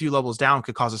or even a few levels down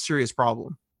could cause a serious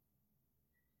problem.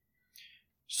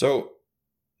 So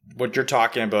what you're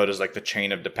talking about is like the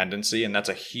chain of dependency, and that's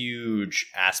a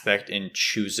huge aspect in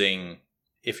choosing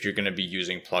if you're going to be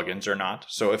using plugins or not.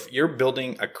 So if you're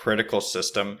building a critical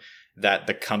system that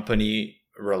the company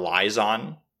relies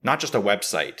on, not just a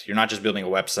website, you're not just building a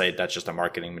website that's just a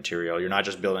marketing material. You're not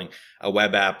just building a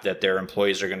web app that their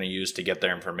employees are going to use to get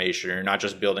their information. You're not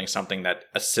just building something that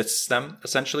assists them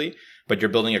essentially, but you're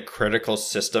building a critical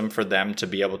system for them to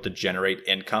be able to generate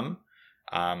income.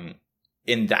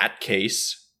 In that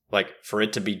case, like for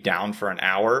it to be down for an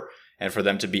hour and for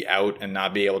them to be out and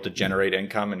not be able to generate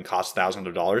income and cost thousands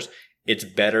of dollars, it's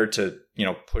better to,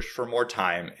 push for more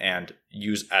time and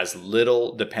use as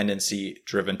little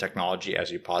dependency-driven technology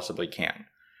as you possibly can.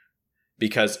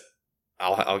 Because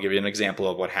I'll give you an example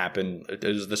of what happened.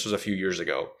 This was a few years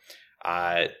ago.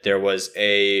 There was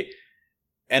a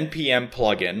NPM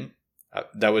plugin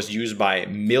that was used by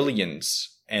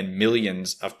millions and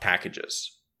millions of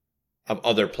packages of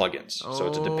other plugins. So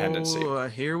it's a dependency.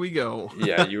 Here we go.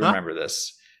 Yeah, you remember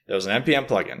this. There was an NPM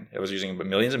plugin. It was using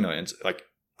millions and millions. Like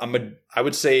I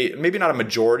would say maybe not a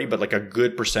majority, but like a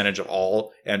good percentage of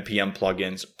all NPM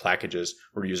plugins packages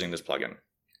were using this plugin.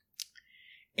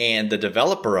 And the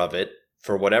developer of it,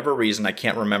 for whatever reason, I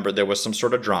can't remember, there was some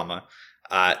sort of drama,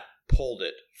 pulled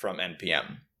it from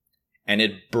NPM. And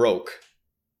it broke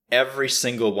every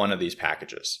single one of these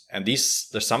packages. And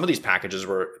some of these packages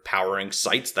were powering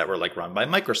sites that were like run by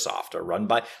Microsoft or run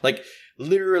by, like,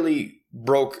 literally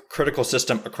broke critical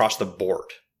system across the board.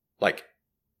 Like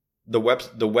the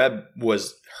web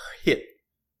was hit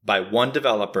by one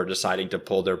developer deciding to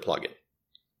pull their plugin.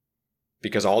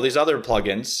 Because all these other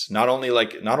plugins, not only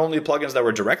plugins that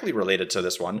were directly related to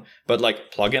this one, but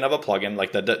like plugin of a plugin,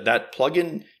 like that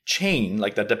plugin chain,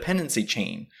 like the dependency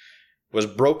chain, was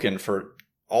broken for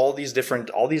all these different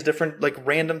like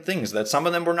random things that some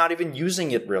of them were not even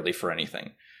using it really for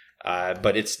anything.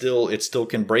 But it still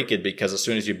can break it, because as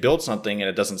soon as you build something and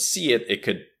it doesn't see it, it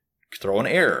could throw an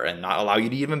error and not allow you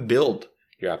to even build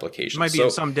your application. It might be in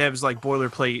some devs like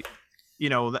boilerplate,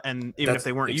 and even if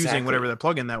they weren't using whatever the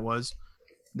plugin that was,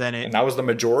 then and that was the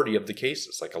majority of the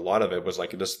cases. Like a lot of it was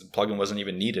like this plugin wasn't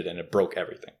even needed and it broke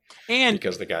everything. And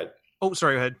because the guy. Oh,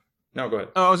 sorry. Go ahead. No, go ahead.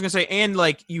 Oh, I was gonna say, and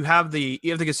like you have the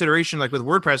consideration, like with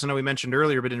WordPress. I know we mentioned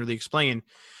earlier, but didn't really explain.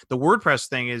 The WordPress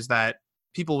thing is that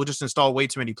people will just install way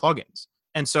too many plugins,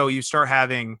 and so you start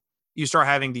having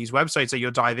these websites that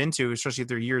you'll dive into, especially if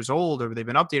they're years old or they've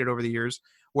been updated over the years,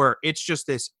 where it's just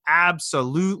this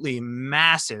absolutely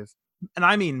massive, and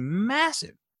I mean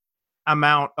massive,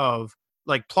 amount of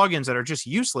like plugins that are just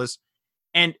useless.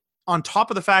 And on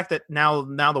top of the fact that now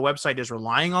the website is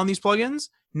relying on these plugins,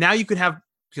 now you could have,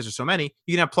 because there's so many,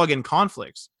 you can have plugin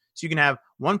conflicts. So you can have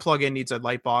one plugin needs a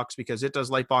lightbox because it does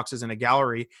lightboxes in a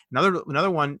gallery. Another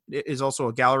one is also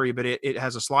a gallery, but it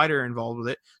has a slider involved with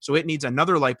it. So it needs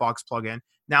another lightbox plugin.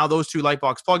 Now those two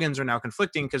lightbox plugins are now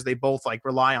conflicting because they both like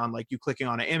rely on like you clicking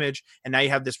on an image. And now you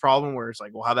have this problem where it's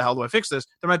like, well, how the hell do I fix this?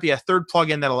 There might be a third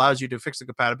plugin that allows you to fix the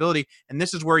compatibility. And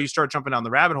this is where you start jumping down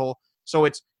the rabbit hole. So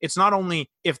it's not only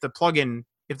if the plugin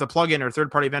or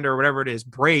third party vendor or whatever it is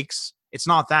breaks, it's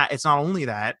not only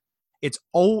that, it's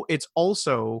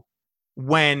also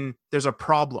when there's a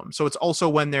problem. So it's also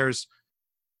when there's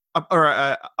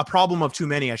a problem of too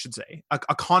many, I should say,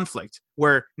 a conflict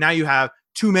where now you have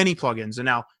too many plugins, and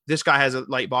now this guy has a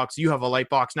light box, you have a light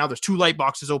box, now there's two light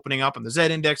boxes opening up, and the Z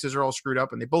indexes are all screwed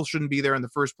up, and they both shouldn't be there in the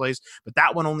first place, but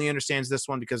that one only understands this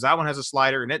one because that one has a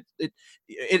slider, and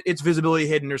it's visibility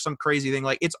hidden or some crazy thing.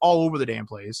 Like, it's all over the damn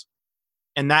place.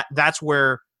 And that's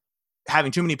where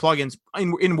having too many plugins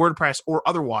in WordPress or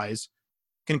otherwise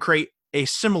can create a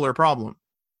similar problem,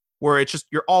 where it's just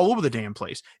you're all over the damn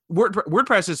place.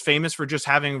 WordPress is famous for just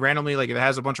having randomly, like, if it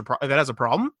has a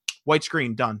problem, white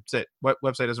screen, done. That's it.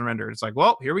 Website doesn't render. It's like,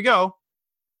 well, here we go.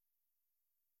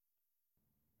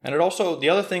 And it also, the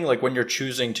other thing, like when you're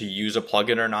choosing to use a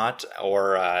plugin or not,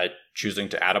 or choosing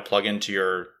to add a plugin to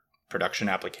your production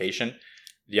application,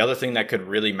 the other thing that could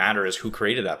really matter is who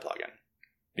created that plugin.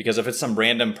 Because if it's some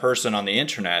random person on the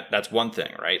internet, that's one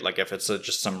thing, right? Like if it's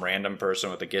just some random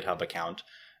person with a GitHub account,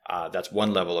 that's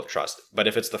one level of trust. But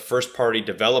if it's the first-party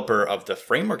developer of the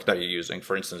framework that you're using,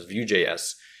 for instance,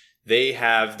 Vue.js, they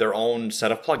have their own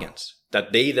set of plugins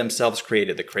that they themselves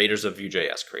created, the creators of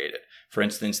Vue.js created. For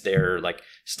instance, their like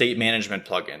state management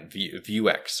plugin,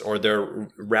 Vuex, or their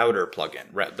router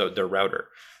plugin, their router.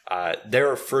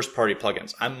 They're first-party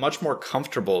plugins. I'm much more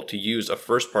comfortable to use a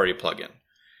first-party plugin.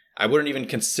 I wouldn't even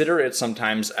consider it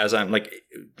sometimes as I'm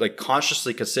like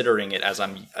consciously considering it as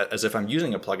if I'm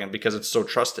using a plugin because it's so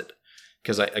trusted.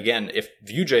 Because again, if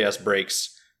Vue.js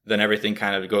breaks, then everything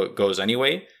kind of goes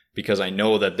anyway. Because I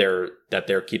know that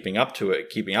they're keeping up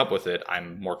with it,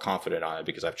 I'm more confident on it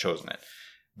because I've chosen it.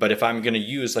 But if I'm going to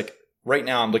use, like right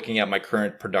now, I'm looking at my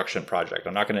current production project.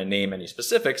 I'm not going to name any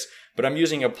specifics, but I'm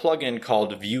using a plugin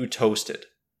called Vue Toasted,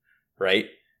 right?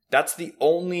 That's the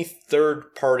only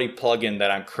third-party plugin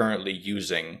that I'm currently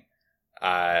using.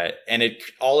 And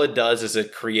all it does is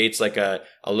it creates like a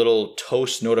little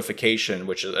toast notification,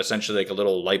 which is essentially like a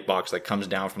little light box that comes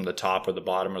down from the top or the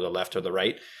bottom or the left or the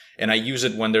right. And I use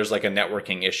it when there's like a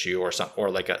networking issue or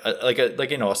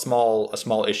a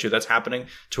small issue that's happening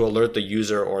to alert the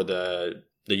user or the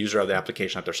user of the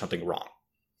application that there's something wrong.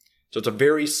 So it's a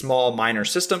very small, minor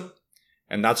system.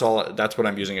 And that's what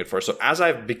I'm using it for. So as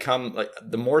I've become, like,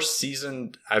 the more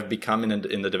seasoned I've become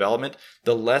in the development,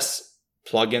 the less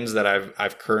plugins that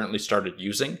I've currently started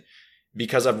using,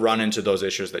 because I've run into those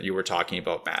issues that you were talking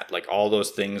about, Matt. Like all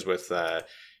those things with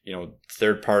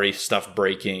third party stuff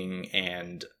breaking,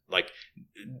 and like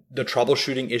the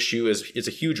troubleshooting issue is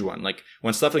a huge one. Like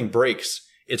when something breaks,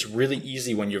 it's really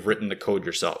easy when you've written the code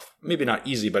yourself. Maybe not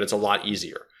easy, but it's a lot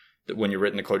easier when you've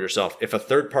written the code yourself. If a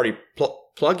third-party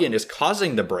plugin is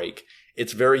causing the break,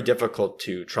 it's very difficult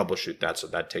to troubleshoot that, so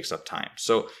that takes up time.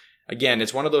 So again,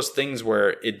 it's one of those things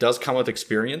where it does come with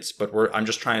experience, but I'm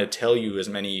just trying to tell you as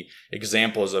many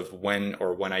examples of when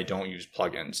I don't use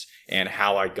plugins and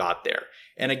how I got there.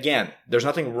 And again, there's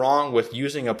nothing wrong with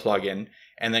using a plugin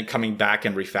and then coming back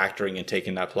and refactoring and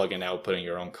taking that plugin out, putting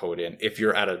your own code in, if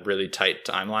you're at a really tight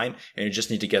timeline and you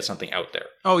just need to get something out there.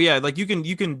 Oh yeah, like you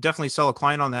can definitely sell a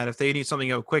client on that. If they need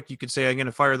something out quick, you could say, I'm going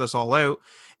to fire this all out,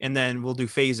 and then we'll do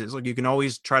phases. Like you can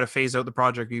always try to phase out the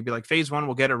project. You'd be like, phase 1,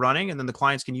 we'll get it running, and then the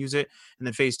clients can use it. And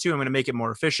then phase 2, I'm going to make it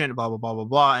more efficient, blah, blah, blah, blah,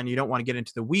 blah. And you don't want to get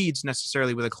into the weeds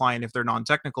necessarily with a client if they're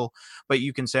non-technical, but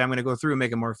you can say, I'm going to go through and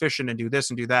make it more efficient and do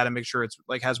this and do that and make sure it's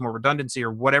like has more redundancy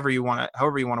or whatever you want to,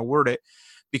 however you want to word it.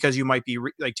 Because you might be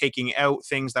like taking out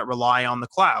things that rely on the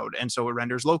cloud, and so it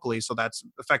renders locally. So that's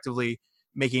effectively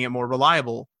making it more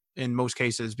reliable in most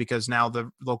cases, because now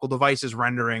the local device is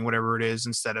rendering whatever it is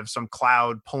instead of some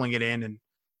cloud pulling it in and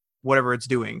whatever it's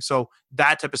doing. So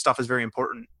that type of stuff is very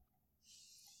important.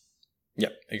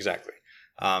 Yep, exactly.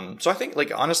 So I think,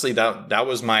 like, honestly, that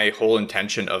was my whole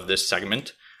intention of this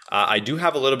segment. I do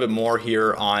have a little bit more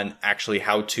here on actually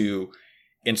how to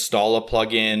install a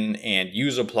plugin and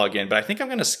use a plugin, but I think I'm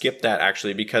going to skip that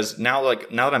actually, because now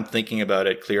that I'm thinking about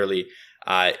it clearly,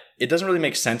 it doesn't really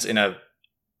make sense in a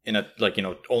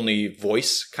only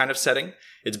voice kind of setting.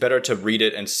 It's better to read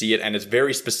it and see it, and it's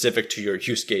very specific to your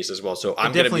use case as well. So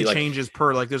I'm going to be like, changes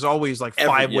per, like there's always like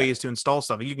five ways to install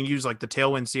stuff. You can use like the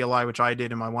Tailwind CLI, which I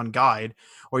did in my one guide,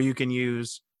 or you can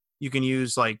use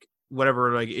like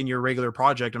whatever, like in your regular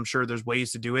project. I'm sure there's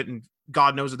ways to do it, and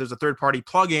God knows that there's a third-party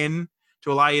plugin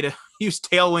to allow you to use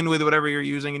Tailwind with whatever you're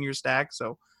using in your stack.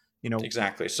 So,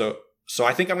 exactly. So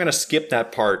I think I'm going to skip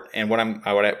that part. And what I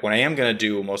am going to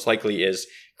do most likely is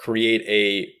create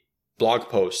a blog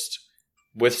post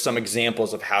with some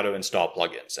examples of how to install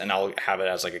plugins. And I'll have it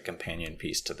as like a companion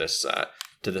piece to this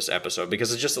episode,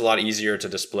 because it's just a lot easier to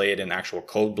display it in actual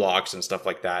code blocks and stuff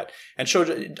like that. And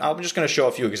I'm just going to show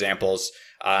a few examples.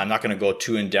 I'm not going to go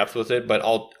too in depth with it, but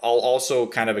I'll also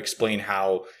kind of explain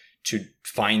how to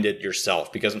find it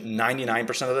yourself, because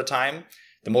 99% of the time,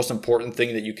 the most important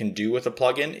thing that you can do with a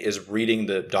plugin is reading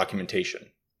the documentation.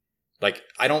 Like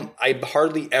I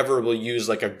hardly ever will use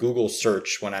like a Google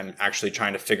search when I'm actually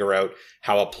trying to figure out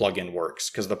how a plugin works,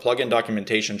 because the plugin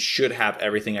documentation should have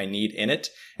everything I need in it.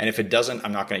 And if it doesn't,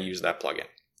 I'm not going to use that plugin.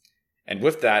 And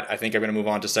with that, I think I'm going to move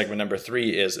on to segment number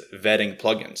 3 is vetting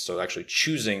plugins. So actually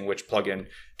choosing which plugin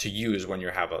to use when you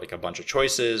have like a bunch of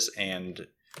choices and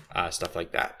stuff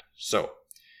like that. So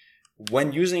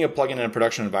when using a plugin in a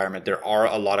production environment, there are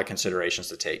a lot of considerations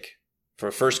to take. For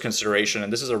first consideration,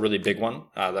 and this is a really big one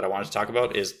that I wanted to talk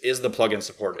about, is the plugin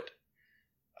supported?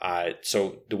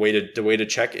 So the way to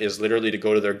check is literally to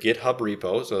go to their GitHub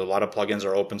repo. So a lot of plugins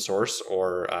are open source,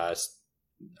 or I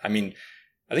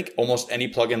think almost any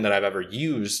plugin that I've ever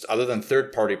used, other than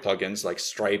third-party plugins like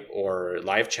Stripe or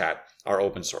LiveChat, are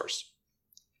open source.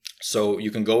 So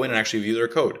you can go in and actually view their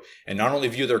code, and not only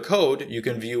view their code, you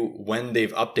can view when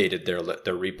they've updated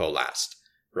their repo last,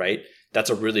 right?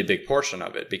 That's a really big portion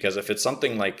of it, because if it's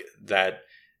something like that,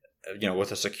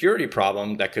 with a security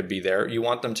problem that could be there, you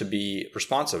want them to be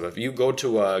responsive. If you go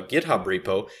to a GitHub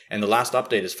repo and the last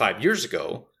update is 5 years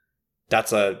ago,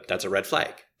 that's a red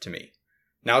flag to me.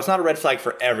 Now, it's not a red flag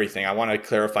for everything. I want to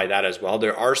clarify that as well.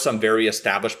 There are some very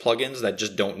established plugins that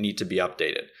just don't need to be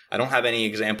updated. I don't have any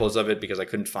examples of it because I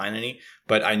couldn't find any,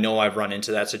 but I know I've run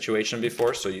into that situation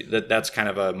before. So that's kind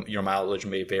of your mileage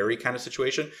may vary kind of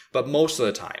situation. But most of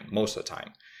the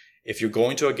time, if you're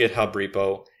going to a GitHub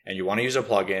repo and you want to use a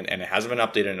plugin and it hasn't been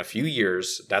updated in a few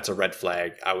years, that's a red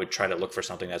flag. I would try to look for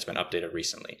something that's been updated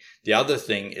recently. The other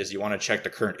thing is you want to check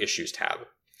the current issues tab.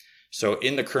 So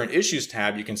in the current issues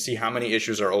tab, you can see how many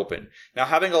issues are open. Now,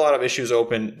 having a lot of issues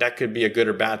open, that could be a good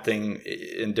or bad thing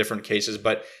in different cases,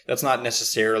 but that's not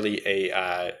necessarily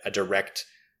a direct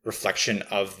reflection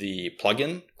of the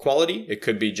plugin quality. It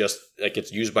could be just like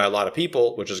it's used by a lot of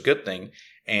people, which is a good thing.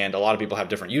 And a lot of people have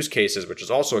different use cases, which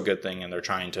is also a good thing. And they're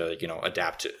trying to,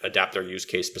 adapt their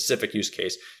specific use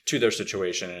case to their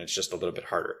situation. And it's just a little bit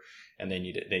harder and they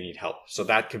need help. So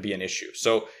that could be an issue.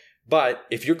 But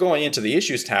if you're going into the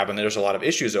issues tab and there's a lot of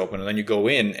issues open, and then you go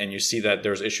in and you see that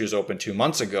there's issues open 2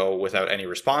 months ago without any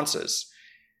responses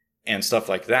and stuff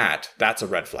like that, that's a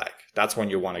red flag. That's when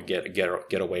you want to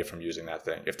get away from using that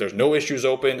thing. If there's no issues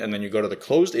open and then you go to the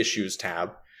closed issues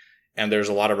tab and there's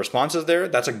a lot of responses there,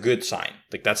 that's a good sign.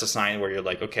 Like that's a sign where you're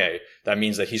like, okay, that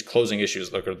means that he's closing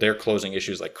issues, or they're closing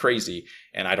issues like crazy,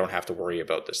 and I don't have to worry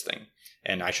about this thing.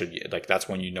 And that's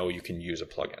when you can use a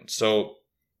plugin. So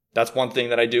that's one thing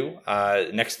that I do.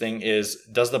 Next thing is,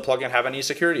 does the plugin have any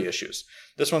security issues?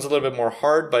 This one's a little bit more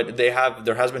hard, but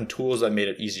there has been tools that made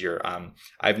it easier.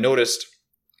 I've noticed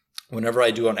whenever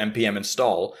I do an npm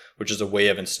install, which is a way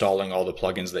of installing all the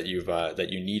plugins that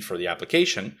you need for the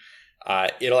application,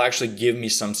 it'll actually give me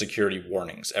some security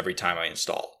warnings every time I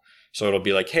install. So it'll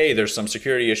be like, hey, there's some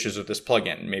security issues with this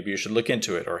plugin. Maybe you should look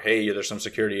into it. Or, hey, there's some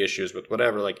security issues with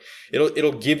whatever. Like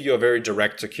it'll give you a very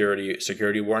direct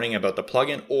security warning about the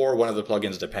plugin or one of the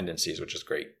plugin's dependencies, which is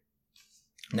great.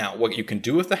 Now, what you can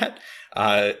do with that,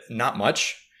 not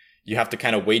much. You have to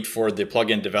kind of wait for the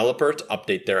plugin developer to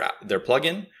update their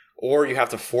plugin, or you have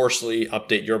to forcefully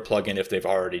update your plugin if they've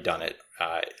already done it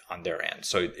on their end.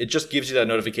 So it just gives you that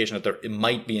notification that it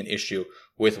might be an issue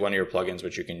with one of your plugins,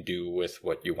 which you can do with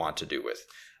what you want to do with.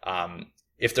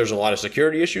 If there's a lot of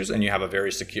security issues and you have a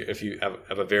very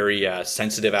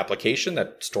sensitive application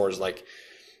that stores like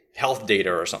health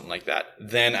data or something like that,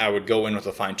 then I would go in with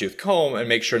a fine-tooth comb and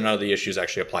make sure none of the issues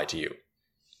actually apply to you.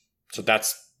 So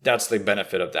that's the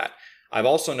benefit of that. I've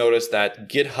also noticed that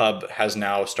GitHub has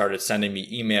now started sending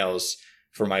me emails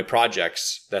for my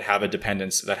projects that have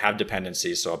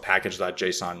dependencies. So a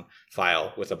package.json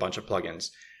file with a bunch of plugins,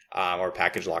 or a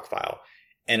package lock file.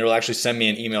 And it'll actually send me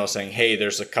an email saying, hey,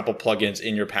 there's a couple plugins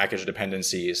in your package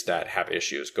dependencies that have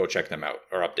issues. Go check them out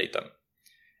or update them.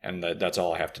 And that's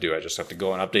all I have to do. I just have to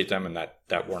go and update them, and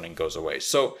that warning goes away.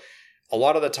 So a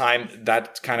lot of the time,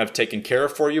 that's kind of taken care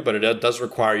of for you, but it does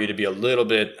require you to be a little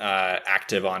bit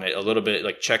active on it, a little bit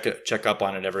like check up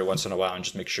on it every once in a while and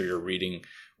just make sure you're reading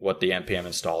what the npm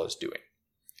install is doing.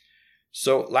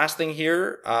 So last thing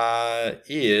here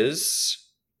is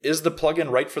the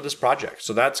plugin right for this project?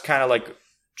 So that's kind of like,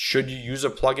 should you use a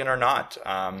plugin or not?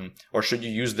 Or should you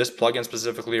use this plugin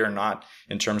specifically or not,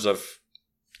 in terms of,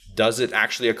 does it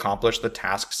actually accomplish the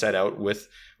task set out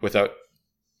without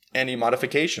any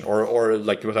modification or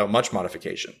like without much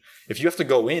modification. If you have to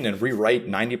go in and rewrite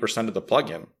 90% of the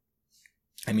plugin,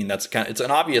 I mean, it's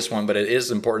an obvious one, but it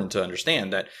is important to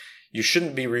understand that you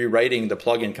shouldn't be rewriting the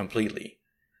plugin completely.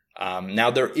 Now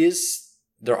there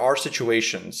are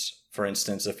situations, for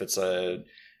instance, if it's a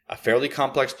fairly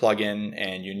complex plugin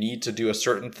and you need to do a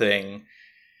certain thing,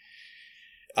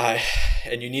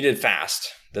 and you need it fast.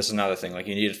 This is another thing. Like,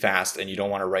 you need it fast and you don't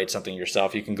want to write something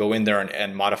yourself. You can go in there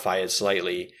and modify it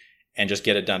slightly and just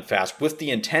get it done fast with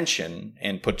the intention,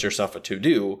 and put yourself a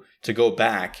to-do to go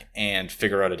back and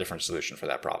figure out a different solution for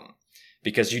that problem.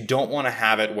 Because you don't want to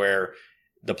have it where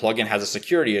the plugin has a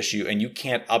security issue and you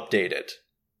can't update it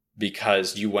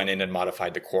because you went in and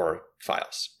modified the core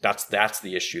files. That's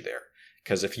the issue there.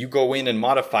 Because if you go in and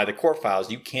modify the core files,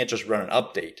 you can't just run an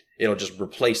update. It'll just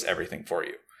replace everything for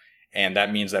you. And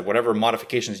that means that whatever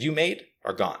modifications you made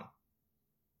are gone.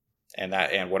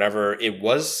 And whatever it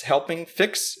was helping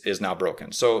fix is now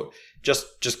broken. So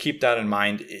just keep that in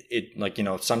mind.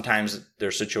 Sometimes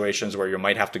there's situations where you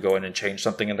might have to go in and change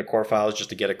something in the core files just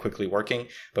to get it quickly working,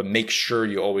 but make sure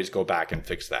you always go back and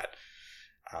fix that.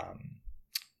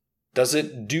 Does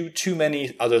it do too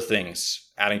many other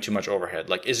things, adding too much overhead?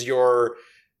 Like, is your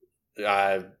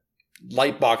Lightbox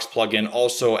plugin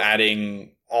also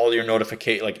adding all your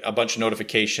like a bunch of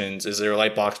notifications? Is there a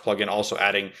Lightbox plugin also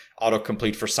adding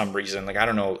autocomplete for some reason? Like, I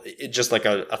don't know. It's just like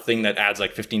a thing that adds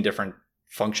like 15 different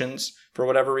functions for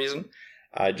whatever reason.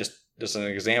 Just an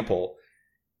example.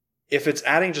 If it's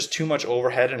adding just too much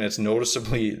overhead and it's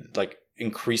noticeably like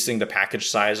increasing the package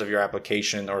size of your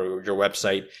application or your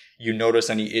website, you notice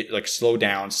any like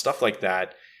slowdowns, stuff like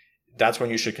that, that's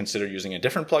when you should consider using a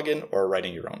different plugin or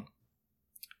writing your own.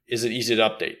 Is it easy to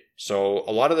update? So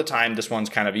a lot of the time, this one's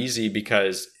kind of easy,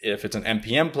 because if it's an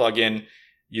NPM plugin,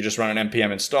 you just run an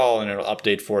NPM install and it'll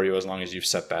update for you as long as you've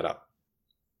set that up.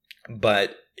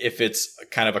 But if it's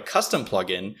kind of a custom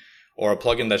plugin, or a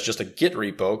plugin that's just a Git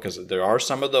repo, because there are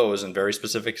some of those in very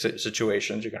specific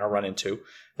situations you're going to run into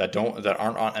that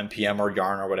aren't on NPM or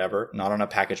Yarn or whatever, not on a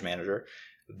package manager.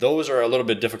 Those are a little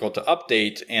bit difficult to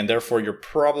update, and therefore you're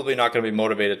probably not going to be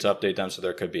motivated to update them, so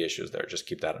there could be issues there. Just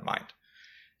keep that in mind.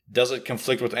 Does it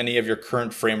conflict with any of your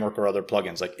current framework or other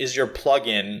plugins? Like, is your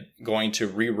plugin going to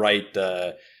rewrite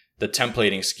the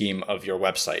templating scheme of your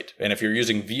website? And if you're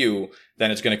using Vue,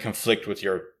 then it's going to conflict with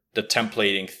the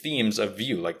templating themes of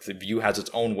Vue. Like, the Vue has its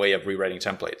own way of rewriting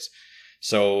templates.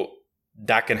 So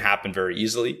that can happen very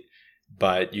easily,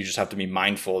 but you just have to be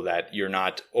mindful that you're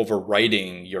not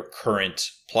overwriting your current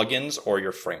plugins or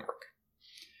your framework.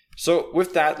 So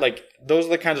with that, like, those are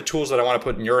the kinds of tools that I want to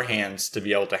put in your hands to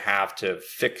be able to have to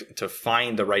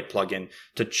find the right plugin,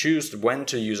 to choose when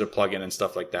to use a plugin and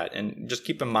stuff like that. And just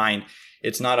keep in mind,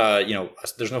 it's not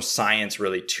there's no science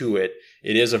really to it.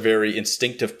 It is a very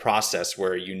instinctive process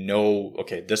where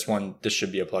okay, this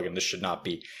should be a plugin, this should not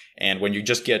be. And when you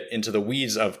just get into the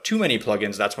weeds of too many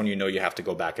plugins, that's when you have to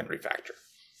go back and refactor.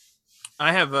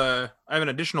 I have an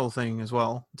additional thing as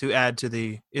well to add to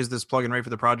the, is this plugin right for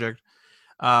the project?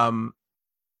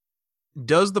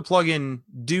 Does the plugin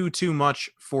do too much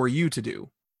for you to do?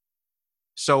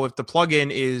 So if the plugin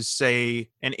is,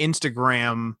 say, an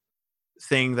Instagram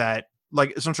thing that,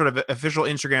 like some sort of official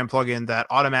Instagram plugin that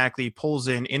automatically pulls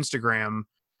in Instagram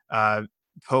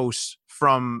posts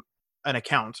from an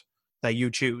account that you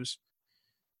choose.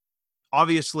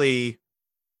 Obviously,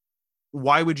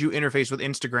 why would you interface with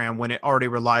Instagram when it already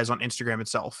relies on Instagram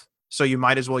itself? So you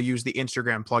might as well use the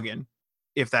Instagram plugin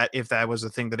if that was a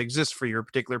thing that exists for your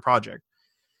particular project.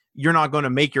 You're not going to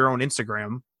make your own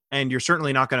Instagram, and you're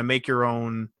certainly not going to make your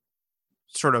own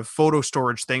sort of photo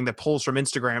storage thing that pulls from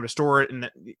Instagram to store it, and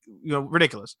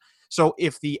ridiculous. So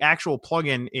if the actual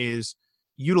plugin is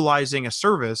utilizing a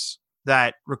service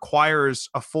that requires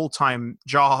a full-time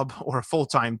job or a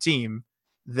full-time team,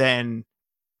 then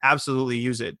absolutely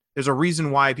use it. There's a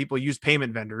reason why people use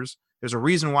payment vendors. There's a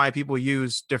reason why people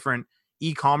use different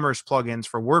e-commerce plugins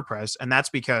for WordPress, and that's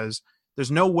because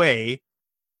there's no way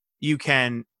you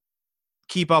can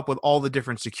keep up with all the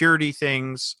different security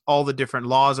things, all the different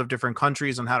laws of different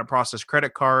countries on how to process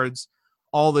credit cards,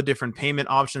 all the different payment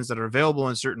options that are available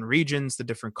in certain regions, the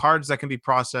different cards that can be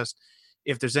processed,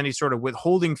 if there's any sort of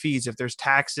withholding fees, if there's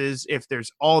taxes, if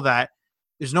there's all that.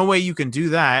 There's no way you can do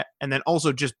that and then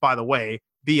also just, by the way,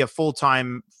 be a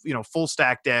full-time, full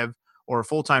stack dev or a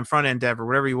full-time front-end dev or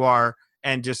whatever you are,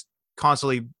 and just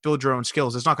constantly build your own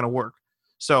skills. It's not going to work.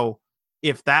 So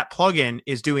if that plugin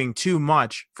is doing too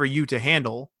much for you to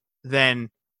handle, then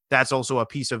that's also a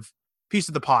piece of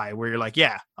the pie where you're like,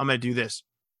 yeah, I'm going to do this.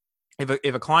 If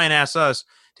a client asks us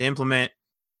to implement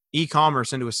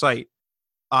e-commerce into a site,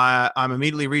 I'm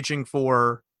immediately reaching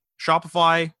for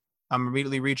Shopify I'm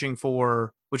immediately reaching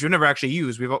for, which we've never actually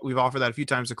used. We've offered that a few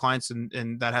times to clients,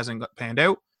 and that hasn't panned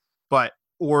out. But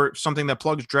or something that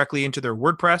plugs directly into their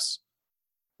WordPress,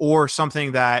 or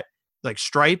something that like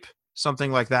Stripe,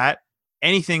 something like that.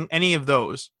 Anything, any of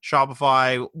those,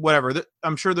 Shopify, whatever.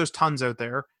 I'm sure there's tons out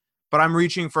there, but I'm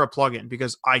reaching for a plugin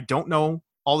because I don't know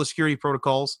all the security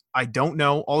protocols. I don't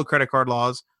know all the credit card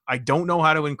laws. I don't know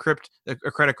how to encrypt a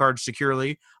credit card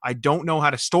securely. I don't know how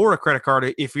to store a credit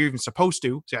card if you're even supposed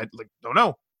to. See, I don't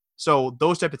know. So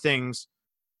those type of things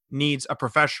needs a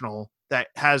professional that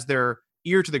has their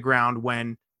ear to the ground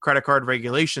when credit card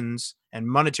regulations and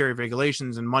monetary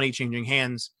regulations and money changing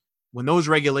hands, when those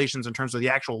regulations in terms of the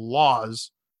actual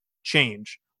laws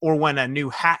change, or when a new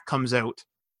hack comes out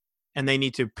and they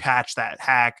need to patch that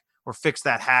hack or fix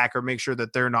that hack or make sure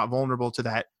that they're not vulnerable to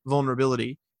that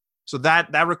vulnerability. So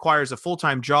that requires a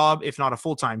full-time job, if not a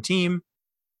full-time team.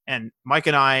 And Mike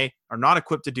and I are not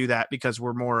equipped to do that because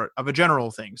we're more of a general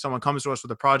thing. Someone comes to us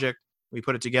with a project, we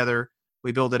put it together,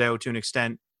 we build it out to an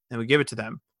extent, and we give it to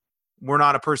them. We're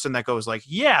not a person that goes like,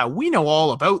 yeah, we know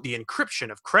all about the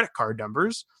encryption of credit card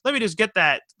numbers. Let me just get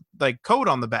that like code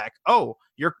on the back. Oh,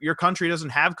 your country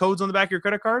doesn't have codes on the back of your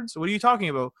credit cards? What are you talking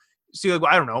about? See,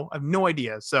 like, I don't know. I have no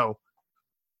idea. So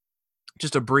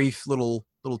just a brief little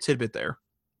tidbit there.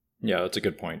 Yeah, that's a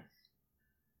good point.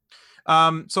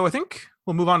 So I think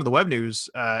we'll move on to the web news,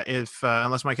 if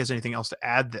unless Mike has anything else to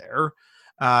add there.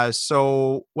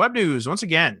 So web news once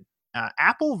again,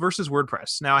 Apple versus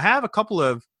WordPress. Now I have a couple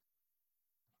of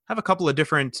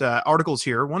different articles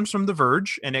here. One's from The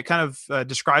Verge, and it kind of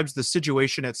describes the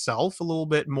situation itself a little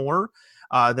bit more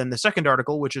than the second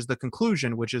article, which is the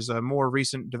conclusion, which is a more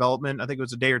recent development. I think it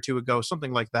was a day or two ago,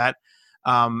 something like that.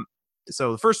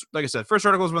 So the first, like I said, first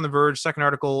article is from The Verge. Second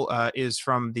article is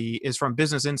from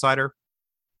Business Insider.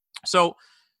 So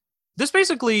this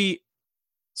basically,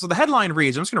 so the headline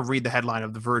reads, I'm just going to read the headline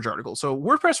of the Verge article. So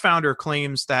WordPress founder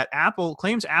claims Apple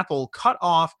cut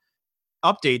off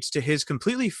updates to his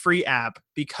completely free app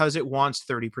because it wants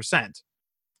 30%.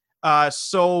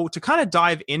 So to kind of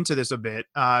dive into this a bit,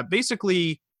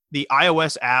 basically the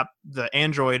iOS app, the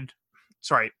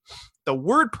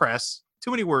WordPress,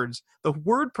 too many words, the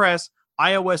WordPress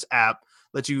iOS app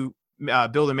lets you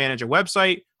build and manage a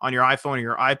website on your iPhone or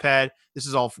your iPad. This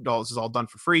is all done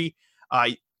for free.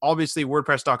 Obviously,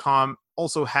 WordPress.com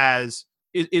also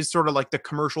is sort of like the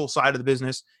commercial side of the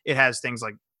business. It has things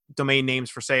like domain names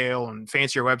for sale and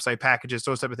fancier website packages,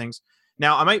 those type of things.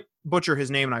 Now, I might butcher his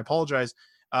name, and I apologize.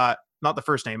 Not the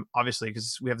first name, obviously,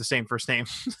 because we have the same first name.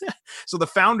 So the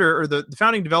founder or the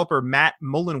founding developer, Matt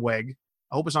Mullenweg,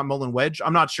 I hope it's not Mullenweg.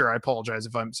 I'm not sure. I apologize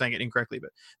if I'm saying it incorrectly.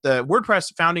 But the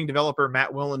WordPress founding developer,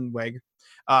 Matt Mullenweg,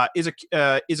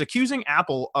 is accusing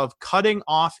Apple of cutting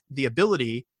off the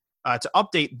ability to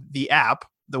update the app,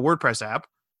 the WordPress app,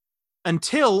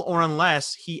 until or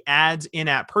unless he adds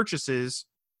in-app purchases.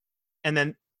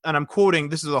 And I'm quoting,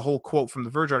 this is a whole quote from the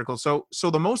Verge article. So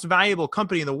the most valuable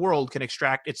company in the world can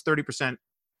extract its 30%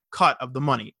 cut of the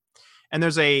money. And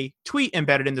there's a tweet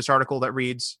embedded in this article that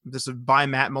reads, this is by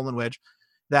Matt Mullenweg,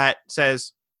 that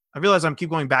says, I realize I'm keep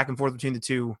going back and forth between the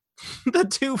two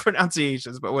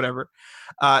pronunciations, but whatever.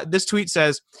 This tweet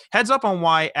says, heads up on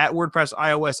why at WordPress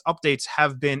iOS updates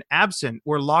have been absent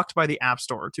or locked by the App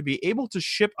Store. To be able to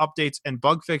ship updates and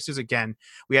bug fixes again,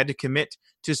 we had to commit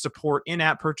to support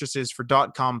in-app purchases for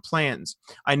 .com plans.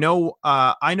 I know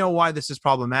why this is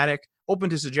problematic. Open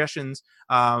to suggestions.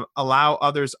 Allow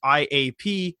others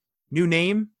IAP, new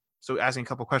name. So asking a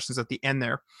couple questions at the end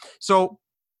there. So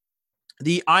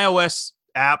the iOS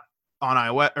app on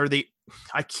iOS, or the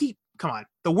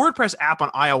WordPress app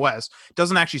on iOS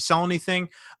doesn't actually sell anything.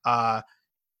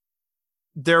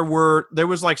 There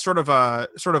was like sort of a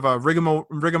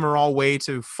rigmarole way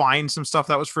to find some stuff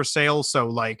that was for sale. So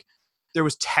like there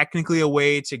was technically a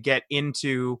way to get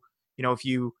into, if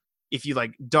you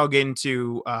like dug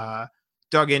into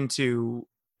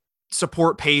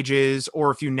support pages,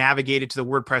 or if you navigated to the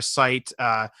WordPress site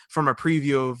from a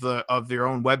preview of your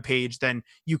own web page, then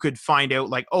you could find out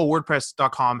like, oh,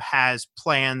 WordPress.com has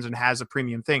plans and has a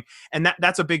premium thing. And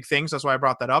that's a big thing. So that's why I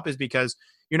brought that up, is because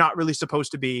you're not really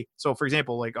supposed to be. So for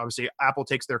example, like obviously Apple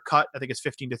takes their cut. I think it's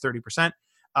 15 to 30%.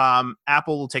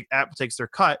 Apple takes their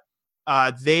cut.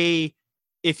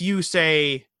 If you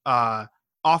say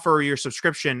offer your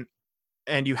subscription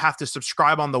and you have to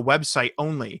subscribe on the website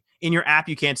only, in your app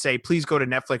you can't say please go to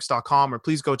netflix.com or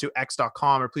please go to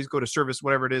x.com or please go to service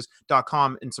whatever it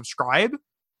is.com and subscribe.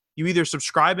 You either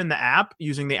subscribe in the app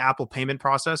using the Apple payment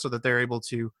process so that they're able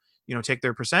to take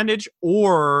their percentage,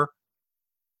 or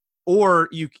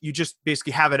you just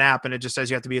basically have an app and it just says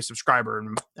you have to be a subscriber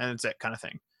and it's that kind of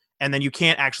thing. and then you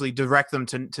can't actually direct them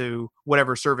to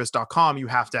whatever service.com. You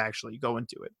have to actually go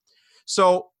into it.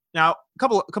 So now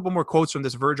a couple more quotes from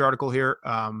this Verge article here.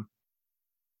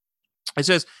 It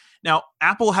says, now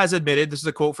Apple has admitted, this is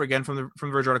a quote from the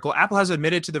Verge article, Apple has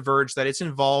admitted to The Verge that it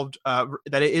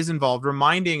is involved,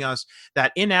 reminding us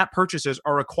that in-app purchases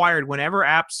are required whenever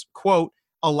apps, quote,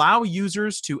 allow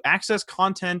users to access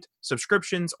content,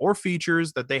 subscriptions, or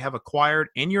features that they have acquired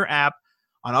in your app,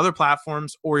 on other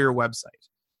platforms, or your website.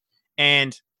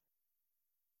 And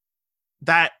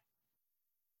that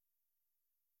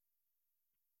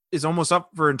is almost up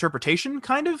for interpretation,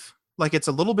 kind of. Like, it's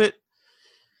a little bit,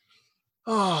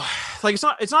 like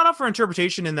it's not up for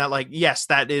interpretation in that, like, yes,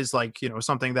 that is, like, you know,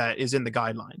 something that is in the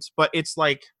guidelines, but it's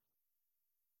like,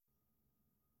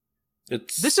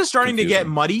 this is starting to get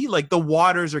muddy. Like, the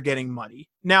waters are getting muddy.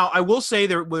 Now, I will say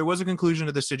there was a conclusion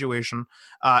to this situation,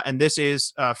 and this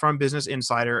is from Business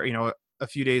Insider, you know, a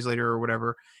few days later or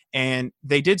whatever. And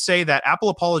they did say that Apple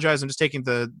apologized. I'm just taking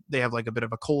they have like a bit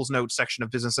of a Coles Notes section of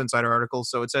Business Insider articles.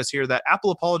 So it says here that Apple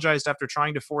apologized after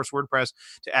trying to force WordPress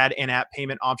to add in-app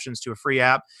payment options to a free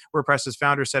app. WordPress's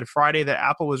founder said Friday that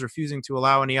Apple was refusing to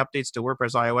allow any updates to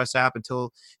WordPress iOS app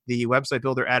until the website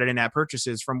builder added in-app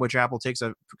purchases, from which Apple takes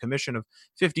a commission of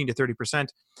 15 to 30%.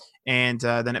 And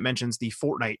then it mentions the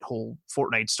whole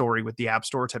Fortnite story with the App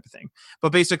Store type of thing.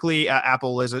 But basically,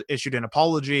 Apple has issued an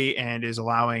apology and is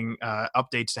allowing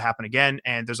updates to happen again.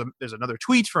 And there's another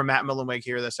tweet from Matt Mullenweg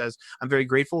here that says, I'm very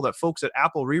grateful that folks at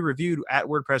Apple re-reviewed at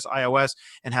WordPress iOS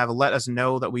and have let us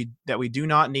know that we do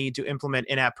not need to implement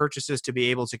in-app purchases to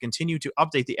be able to continue to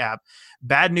update the app.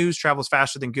 Bad news travels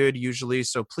faster than good usually,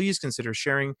 so please consider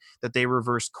sharing that they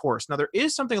reversed course. Now, there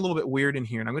is something a little bit weird in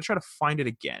here, and I'm going to try to find it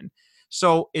again.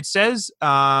 So it says,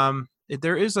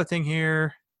 there is a thing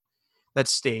here that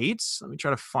states, let me try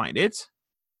to find it.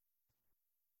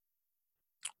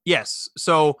 Yes.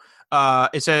 So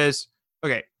it says,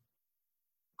 okay,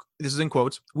 this is in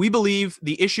quotes. We believe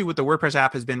the issue with the WordPress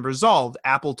app has been resolved,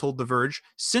 Apple told The Verge,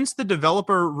 since the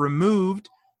developer removed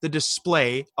the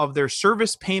display of their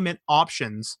service payment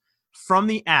options from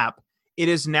the app. It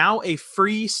is now a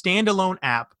free standalone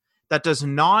app that does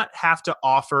not have to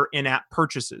offer in-app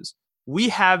purchases. We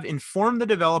have informed the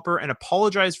developer and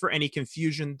apologized for any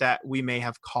confusion that we may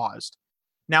have caused.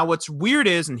 Now, what's weird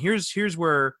is, and here's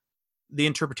where the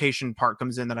interpretation part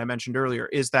comes in that I mentioned earlier,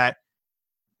 is that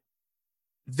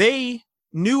they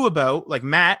knew about, like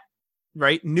Matt,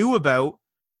 right, knew about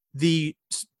the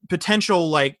potential,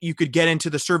 like, you could get into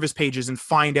the service pages and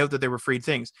find out that they were free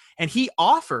things. And he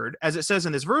offered, as it says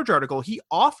in this Verge article, he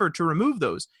offered to remove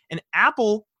those. And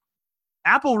Apple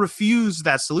refused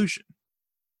that solution.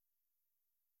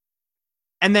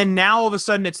 And then now all of a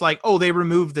sudden it's like, oh, they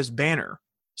removed this banner.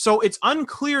 So it's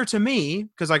unclear to me,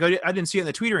 because like I didn't see it in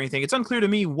the tweet or anything, it's unclear to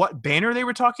me what banner they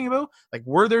were talking about. Like,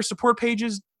 were their support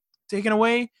pages taken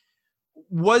away?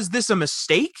 Was this a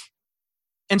mistake?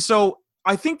 And so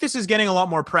I think this is getting a lot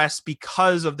more press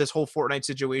because of this whole Fortnite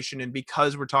situation and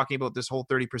because we're talking about this whole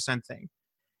 30% thing.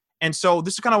 And so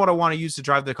this is kind of what I want to use to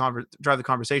drive the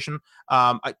conversation.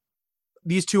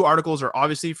 These two articles are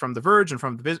obviously from The Verge and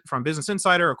from Business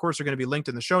Insider. Of course, they're going to be linked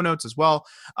in the show notes as well.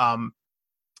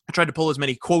 I tried to pull as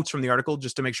many quotes from the article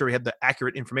just to make sure we had the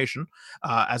accurate information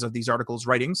as of these articles'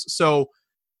 writings. So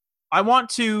I want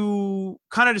to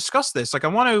kind of discuss this. Like, I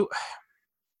want to,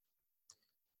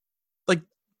 like,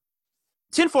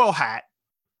 tinfoil hat.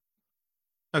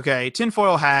 Okay,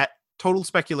 tinfoil hat, total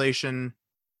speculation,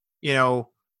 you know,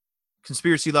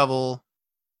 conspiracy level.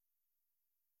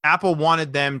 Apple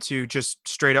wanted them to just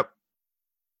straight up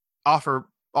offer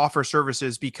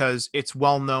services because it's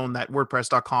well known that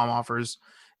WordPress.com offers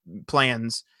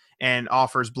plans and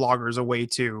offers bloggers a way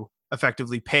to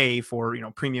effectively pay for, you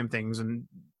know, premium things and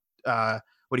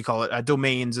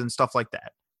domains and stuff like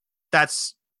that.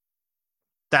 That's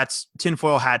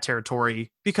tinfoil hat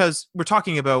territory, because we're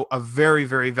talking about a very,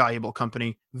 very valuable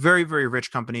company, very, very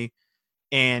rich company,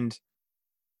 and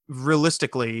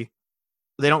realistically,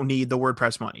 they don't need the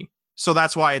WordPress money. So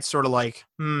that's why it's sort of like,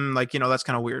 like, you know, that's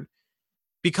kind of weird.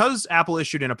 Because Apple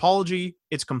issued an apology,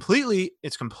 it's completely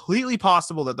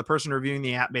possible that the person reviewing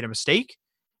the app made a mistake.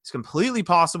 It's completely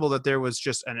possible that there was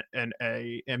just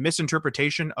a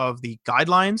misinterpretation of the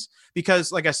guidelines.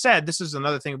 Because, like I said, this is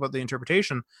another thing about the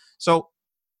interpretation. So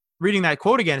reading that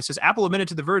quote again, it says, Apple admitted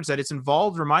to The Verge that it's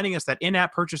involved, reminding us that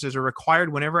in-app purchases are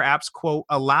required whenever apps, quote,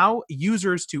 allow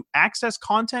users to access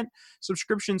content,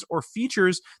 subscriptions, or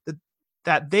features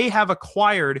that they have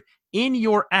acquired in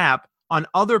your app on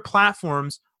other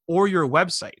platforms or your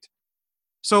website.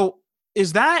 So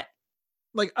is that,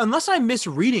 like, unless I'm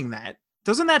misreading that,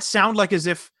 doesn't that sound like as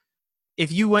if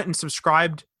you went and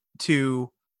subscribed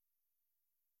to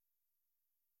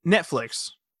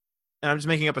Netflix, and I'm just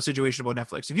making up a situation about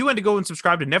Netflix. If you went to go and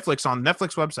subscribe to Netflix on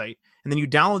Netflix website, and then you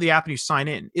download the app and you sign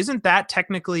in, isn't that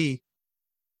technically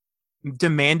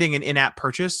demanding an in-app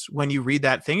purchase when you read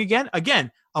that thing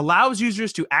again, allows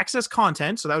users to access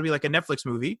content, so that would be like a Netflix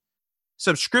movie,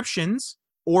 subscriptions,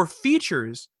 or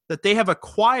features that they have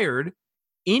acquired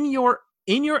in your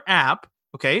app.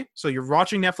 Okay, so you're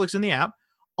watching Netflix in the app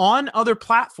on other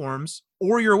platforms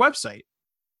or your website.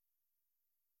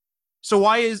 So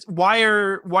why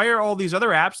are all these other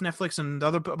apps, Netflix and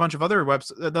a bunch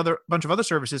of other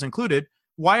services included?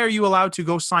 Why are you allowed to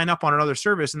go sign up on another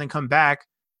service and then come back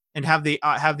and have the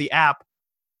app,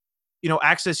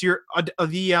 access your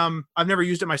I've never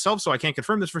used it myself, so I can't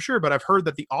confirm this for sure, but I've heard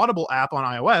that the Audible app on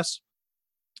iOS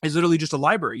is literally just a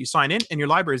library. You sign in and your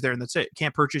library is there, and that's it. You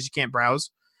can't purchase, you can't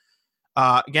browse.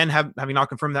 Again, having not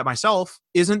confirmed that myself,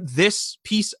 isn't this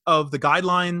piece of the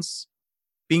guidelines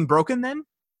being broken then?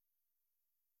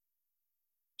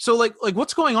 So like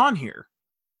what's going on here?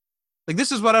 Like,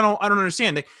 this is what I don't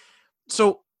understand.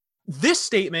 So this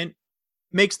statement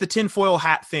makes the tinfoil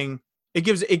hat thing. It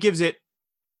gives it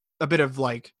a bit of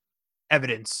like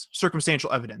evidence,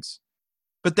 circumstantial evidence,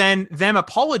 but then them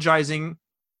apologizing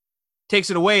takes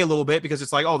it away a little bit, because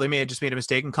it's like, oh, they may have just made a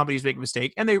mistake, and companies make a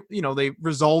mistake, and they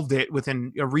resolved it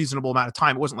within a reasonable amount of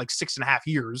time. It wasn't like 6.5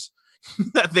 years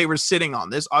that they were sitting on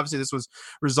this. Obviously, this was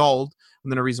resolved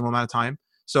within a reasonable amount of time.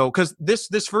 So, because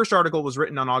this first article was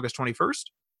written on August 21st,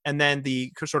 and then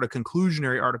the sort of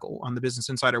conclusionary article on the Business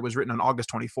Insider was written on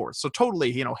August 24th. So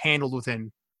totally, handled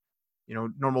within,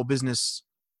 normal business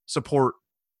support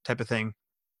type of thing.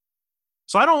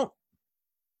 So I don't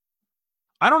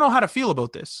know how to feel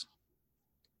about this.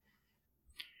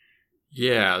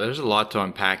 Yeah, there's a lot to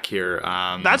unpack here.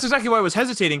 That's exactly why I was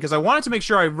hesitating, because I wanted to make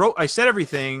sure I said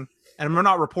everything, and I'm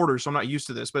not reporters, so I'm not used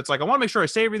to this, but it's like, I want to make sure I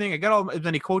say everything. I get all as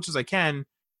many quotes as I can.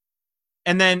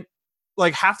 And then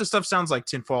like half the stuff sounds like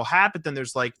tinfoil hat, but then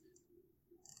there's like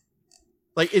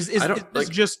is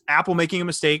just Apple making a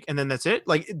mistake and then that's it?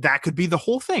 Like, that could be the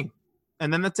whole thing.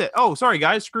 And then that's it. Oh, sorry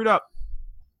guys, screwed up.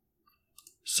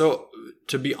 So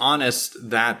to be honest,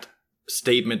 that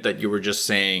statement that you were just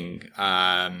saying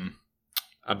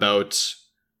about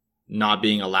not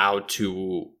being allowed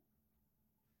to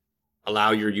allow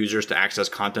your users to access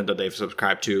content that they've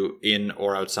subscribed to in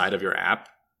or outside of your app,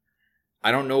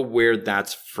 I don't know where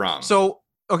that's from. So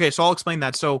I'll explain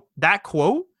that. So that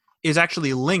quote is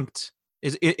actually linked.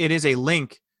 It is a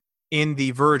link in the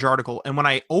Verge article, and when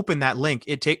I open that link,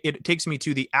 it takes me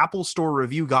to the Apple Store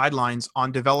review guidelines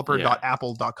on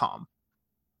developer.apple.com.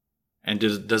 And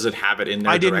does it have it in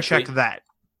there? I didn't check that.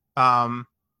 I'm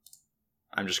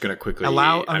just going to quickly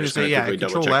double check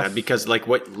that, because like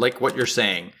what you're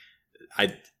saying,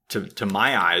 to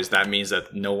my eyes, that means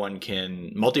that no one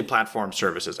can multi-platform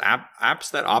services. Apps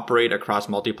that operate across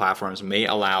multi-platforms may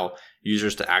allow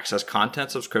users to access content,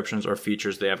 subscriptions, or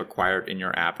features they have acquired in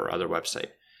your app or other website,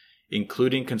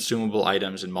 including consumable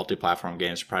items and multi-platform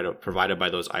games provided by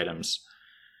those items.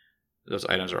 Those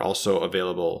items are also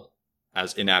available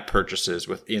as in-app purchases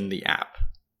within the app.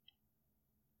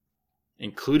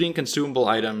 Including consumable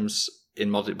items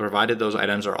provided those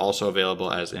items are also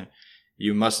available as in.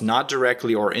 You must not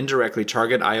directly or indirectly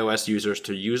target iOS users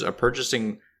to use a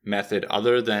purchasing method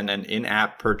other than an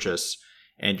in-app purchase,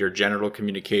 and your general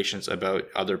communications about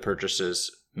other purchases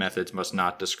methods must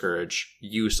not discourage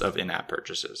use of in-app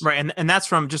purchases. Right, and that's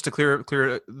from, just to clear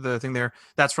the thing there,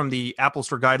 that's from the Apple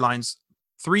Store guidelines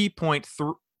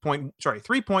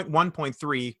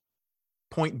 3.1.3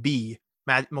 point B,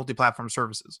 multi-platform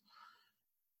services.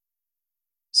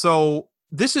 So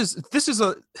this is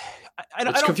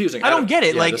it's confusing. I don't get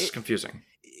it. Yeah, like, this is confusing.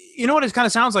 You know what it kind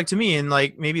of sounds like to me, and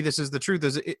like maybe this is the truth,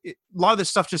 is a lot of this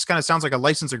stuff just kind of sounds like a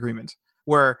license agreement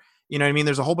where, you know what I mean,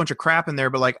 there's a whole bunch of crap in there,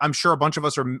 but like I'm sure a bunch of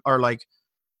us are like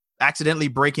accidentally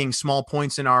breaking small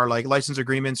points in our like license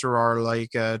agreements or our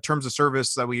like terms of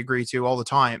service that we agree to all the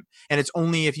time. And it's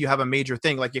only if you have a major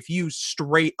thing, like if you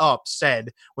straight up said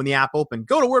when the app opened,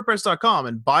 go to WordPress.com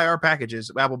and buy our packages,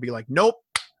 Apple will be like, nope,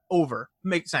 over.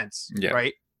 Makes sense,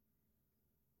 right?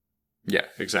 Yeah,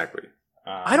 exactly.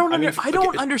 I don't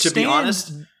understand. To be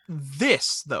honest,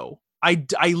 this though. I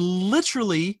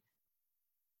literally.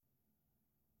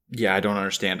 Yeah, I don't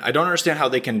understand. I don't understand how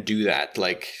they can do that.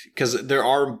 Like, because there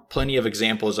are plenty of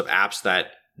examples of apps that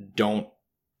you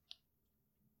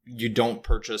don't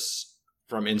purchase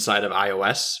from inside of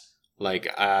iOS.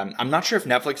 Like, I'm not sure if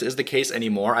Netflix is the case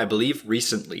anymore. I believe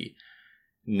recently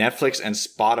Netflix and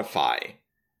Spotify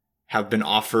have been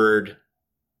offered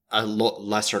a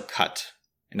lesser cut.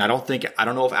 And I don't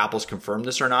know if Apple's confirmed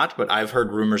this or not, but I've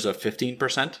heard rumors of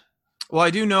 15%. Well, I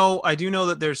do know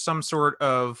that there's some sort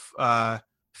of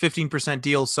 15%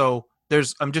 deal. So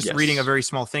I'm just reading a very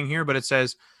small thing here, but it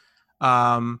says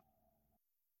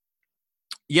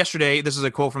yesterday, this is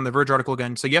a quote from the Verge article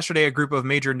again. So yesterday, a group of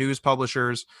major news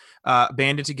publishers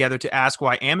banded together to ask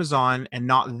why Amazon and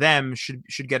not them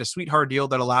should get a sweetheart deal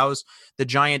that allows the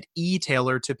giant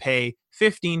e-tailer to pay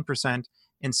 15%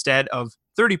 instead of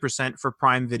 30% for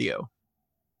Prime Video.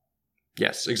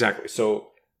 Yes, exactly. So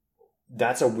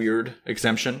that's a weird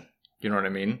exemption. You know what I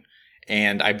mean?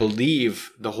 And I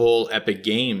believe the whole Epic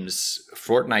Games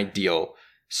Fortnite deal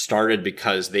started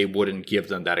because they wouldn't give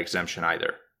them that exemption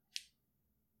either.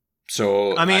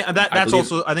 So I mean,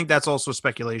 I think that's also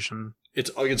speculation.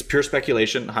 It's pure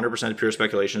speculation, 100% pure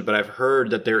speculation. But I've heard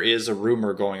that there is a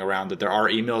rumor going around that there are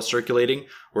emails circulating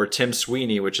where Tim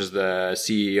Sweeney, which is the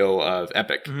CEO of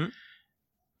Epic,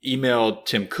 emailed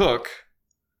Tim Cook,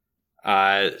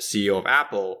 CEO of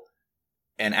Apple,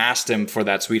 and asked him for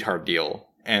that sweetheart deal.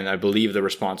 And I believe the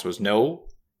response was no.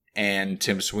 And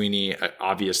Tim Sweeney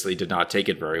obviously did not take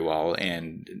it very well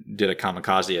and did a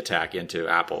kamikaze attack into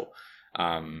Apple.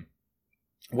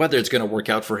 Whether it's going to work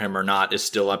out for him or not is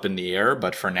still up in the air.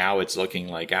 But for now, it's looking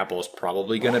like Apple is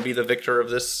probably going to be the victor of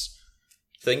this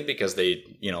thing because they,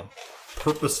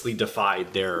 purposely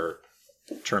defied their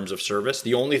terms of service.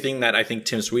 The only thing that I think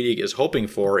Tim Sweeney is hoping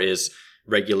for is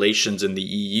regulations in the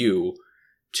EU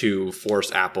to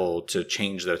force Apple to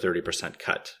change their 30%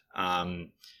 cut.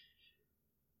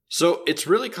 So it's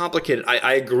really complicated.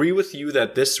 I agree with you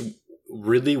that this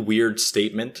really weird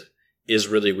statement is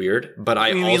really weird, but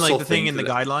I also mean like the thing in the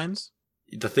guidelines?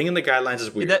 The thing in the guidelines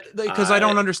is weird. Because I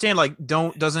don't understand,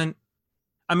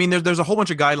 I mean, there's a whole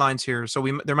bunch of guidelines here. So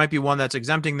there might be one that's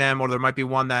exempting them, or there might be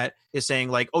one that is saying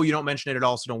like, oh, you don't mention it at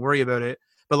all, so don't worry about it.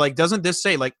 But like, doesn't this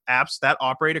say like apps that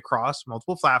operate across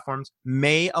multiple platforms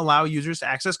may allow users to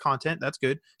access content, that's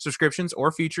good, subscriptions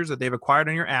or features that they've acquired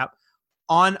on your app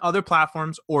on other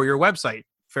platforms or your website?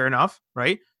 Fair enough,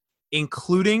 right?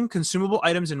 Including consumable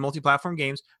items in multi-platform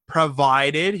games,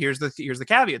 provided, here's the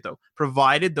caveat though,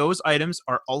 provided those items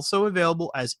are also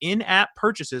available as in-app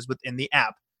purchases within the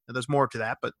app. Now there's more to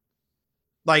that, but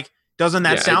like, doesn't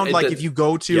that sound like if you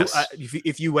go to, yes.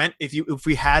 If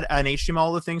we had an HTML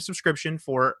All the Things subscription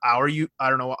for our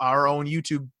own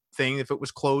YouTube thing, if it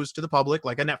was closed to the public,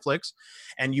 like a Netflix,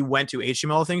 and you went to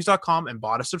htmlallthings.com and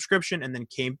bought a subscription and then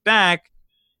came back,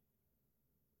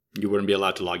 you wouldn't be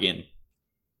allowed to log in.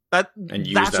 That's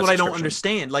what I don't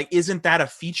understand. Like, isn't that a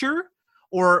feature?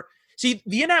 Or see,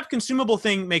 the in-app consumable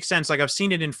thing makes sense. Like, I've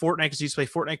seen it in Fortnite because I used to play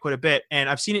Fortnite quite a bit, and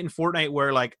I've seen it in Fortnite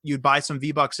where like you'd buy some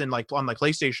V-Bucks on the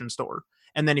PlayStation Store,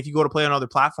 and then if you go to play on other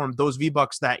platforms, those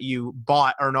V-Bucks that you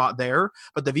bought are not there,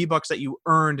 but the V-Bucks that you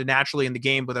earned naturally in the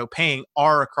game without paying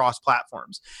are across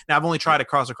platforms. Now, I've only tried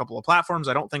across a couple of platforms.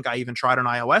 I don't think I even tried on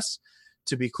iOS,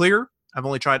 to be clear. I've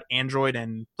only tried Android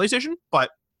and PlayStation,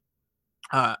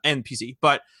 and PC,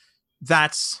 but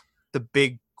that's the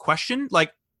big question.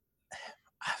 Like,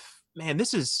 man,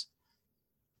 this is...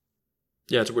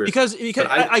 Yeah, it's weird. Because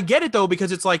I get it, though,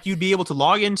 because it's like you'd be able to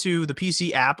log into the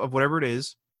PC app of whatever it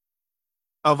is,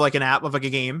 of like an app, of like a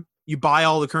game. You buy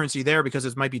all the currency there because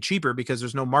it might be cheaper because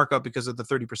there's no markup because of the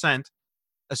 30%,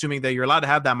 assuming that you're allowed to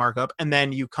have that markup. And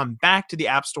then you come back to the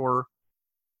App Store,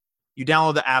 you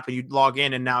download the app, and you log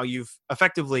in, and now you've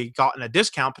effectively gotten a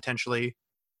discount potentially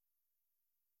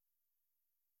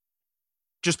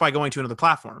just by going to another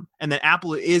platform. And then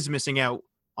Apple is missing out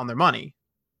on their money.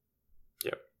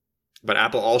 Yeah. But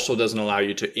Apple also doesn't allow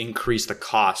you to increase the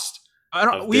cost.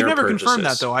 We've never confirmed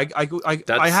that though.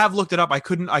 I have looked it up. I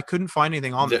couldn't find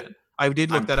anything on that. I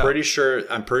did look that up. I'm pretty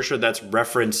sure that's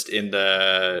referenced in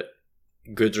the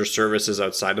goods or services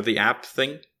outside of the app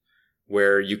thing,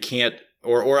 where you can't,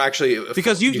 or actually,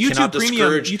 because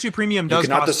YouTube Premium does. You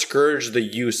cannot discourage the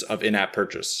use of in-app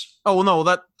purchase. Oh well, no,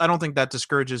 that I don't think that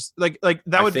discourages. Like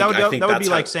that would be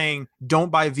like saying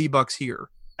don't buy V-Bucks here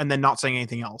and then not saying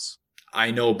anything else.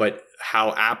 I know, but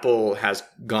how Apple has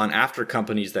gone after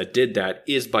companies that did that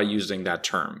is by using that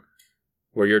term,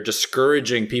 where you're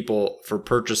discouraging people for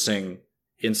purchasing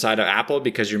inside of Apple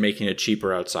because you're making it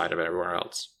cheaper outside of everywhere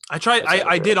else.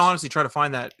 I did honestly try to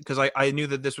find that because I knew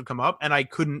that this would come up, and I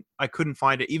couldn't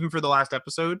find it. Even for the last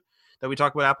episode that we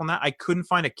talked about Apple Net, I couldn't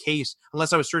find a case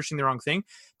unless I was searching the wrong thing.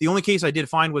 The only case I did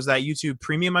find was that YouTube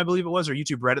Premium, I believe it was, or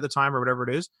YouTube Red at the time, or whatever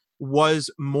it is,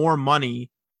 was more money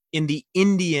in the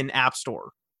Indian App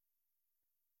Store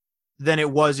than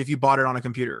it was if you bought it on a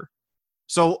computer.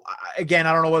 So again,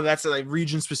 I don't know whether that's a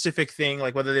region-specific thing,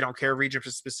 like whether they don't care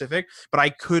region-specific, but I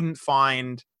couldn't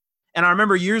find... And I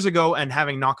remember years ago, and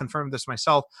having not confirmed this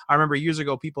myself, I remember years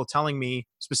ago people telling me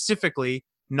specifically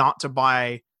not to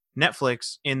buy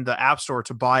Netflix in the App Store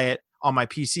to buy it on my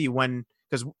PC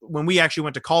because when we actually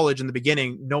went to college in the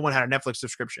beginning, no one had a Netflix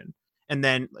subscription. And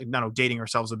then, like, not dating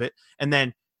ourselves a bit. And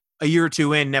then a year or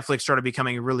two in, Netflix started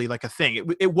becoming really like a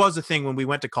thing. It was a thing when we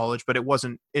went to college, but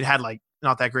it had like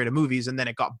not that great of movies. And then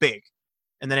it got big.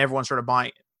 And then everyone started buying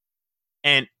it.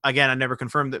 And again, I never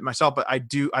confirmed it myself, but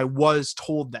I was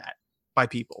told that by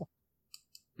people.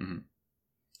 Mm-hmm.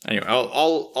 Anyway,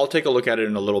 I'll take a look at it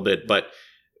in a little bit, but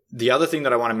the other thing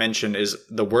that I want to mention is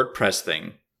the WordPress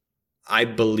thing. I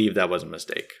believe that was a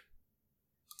mistake.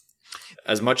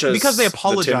 As much as because they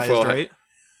apologized, right?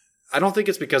 I don't think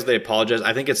it's because they apologized.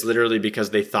 I think it's literally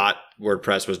because they thought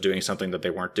WordPress was doing something that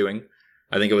they weren't doing.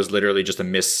 I think it was literally just a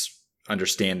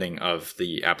misunderstanding of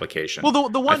the application. Well,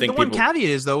 the one caveat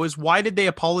is why did they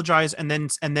apologize and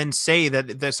then say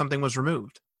that something was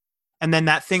removed? And then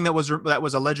that thing that was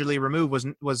allegedly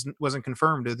removed wasn't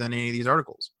confirmed in any of these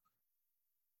articles.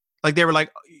 Like they were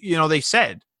like, they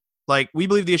said, like, we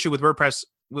believe the issue with WordPress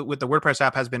with the WordPress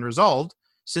app has been resolved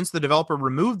since the developer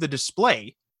removed the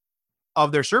display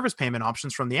of their service payment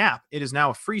options from the app. It is now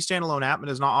a free standalone app and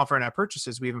does not offer in-app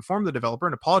purchases. We have informed the developer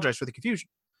and apologized for the confusion.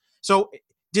 So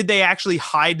did they actually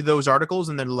hide those articles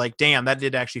and then like, damn, that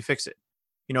did actually fix it?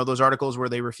 Those articles where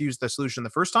they refused the solution the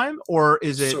first time, or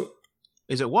is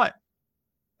it what?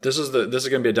 This is going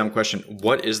to be a dumb question.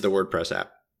 What is the WordPress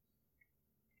app?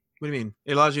 What do you mean?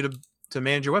 It allows you to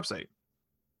manage your website.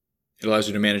 It allows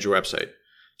you to manage your website.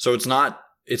 So it's not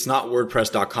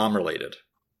WordPress.com related.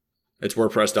 It's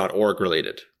WordPress.org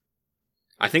related.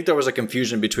 I think there was a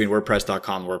confusion between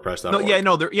WordPress.com and WordPress.org.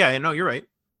 You're right.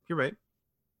 You're right.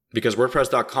 Because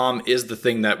WordPress.com is the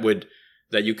thing that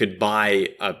you could buy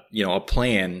a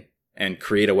plan and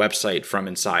create a website from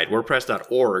inside.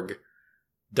 WordPress.org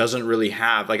doesn't really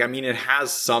have it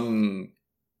has some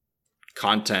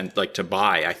content like to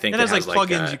buy. I think it has like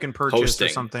plugins you can purchase hosting. Or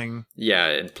something. Yeah,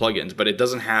 and plugins, but it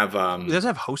doesn't have. It does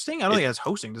have hosting? I don't think it has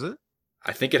hosting, does it?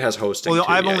 I think it has hosting. Well,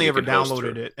 I've only ever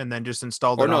downloaded it and then just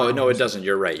installed it. Or no, it doesn't.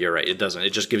 You're right. It doesn't. It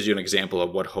just gives you an example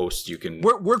of what hosts you can.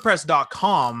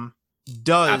 WordPress.com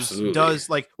does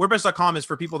like WordPress.com is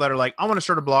for people that are like, I want to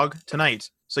start a blog tonight.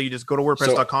 So you just go to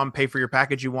WordPress.com, pay for your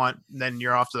package you want, and then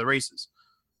you're off to the races.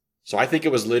 So I think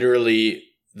it was literally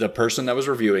the person that was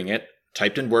reviewing it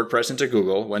typed in WordPress into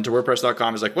Google, went to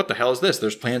WordPress.com, is like, what the hell is this?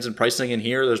 There's plans and pricing in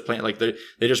here. There's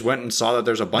they just went and saw that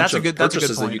there's a bunch of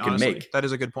purchases that you can make. That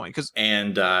is a good point.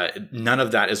 And none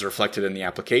of that is reflected in the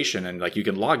application. And like you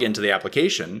can log into the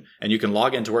application and you can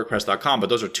log into WordPress.com, but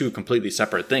those are two completely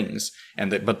separate things.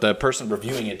 But the person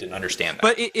reviewing it didn't understand that.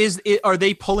 But are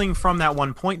they pulling from that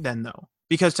one point then though?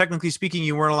 Because technically speaking,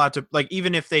 you weren't allowed to, like,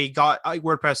 even if they got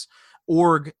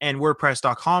WordPress.org and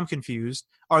WordPress.com confused,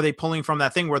 are they pulling from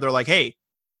that thing where they're like, hey,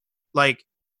 like,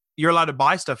 you're allowed to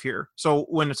buy stuff here. So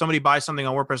when somebody buys something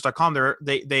on WordPress.com,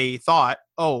 they thought,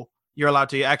 oh, you're allowed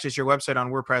to access your website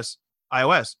on WordPress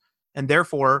iOS, and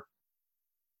therefore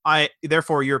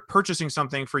you're purchasing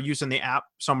something for use in the app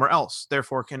somewhere else.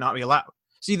 Therefore, cannot be allowed.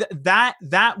 See,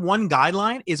 that one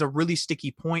guideline is a really sticky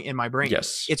point in my brain.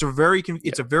 Yes, it's a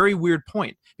very weird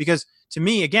point, because to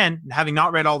me, again, having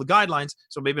not read all the guidelines,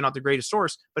 so maybe not the greatest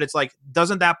source, but it's like,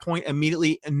 doesn't that point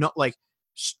immediately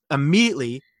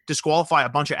disqualify a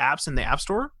bunch of apps in the App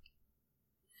Store?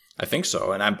 I think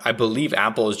so, and I believe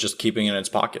Apple is just keeping it in its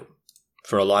pocket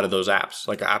for a lot of those apps.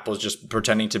 Like, Apple is just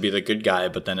pretending to be the good guy,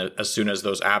 but then as soon as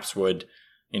those apps would,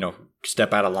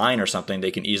 step out of line or something, they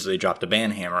can easily drop the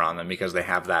ban hammer on them because they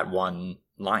have that one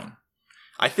line.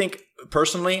 I think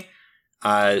personally,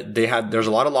 there's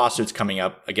a lot of lawsuits coming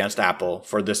up against Apple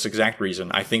for this exact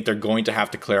reason. I think they're going to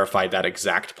have to clarify that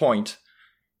exact point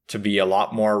to be a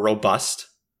lot more robust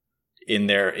in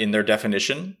their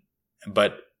definition,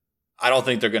 but I don't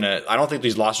think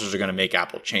these lawsuits are gonna make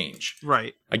Apple change.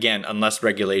 Right. Again, unless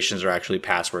regulations are actually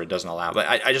passed where it doesn't allow. But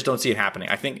I just don't see it happening.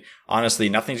 I think honestly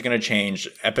nothing's gonna change.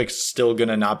 Epic's still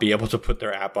gonna not be able to put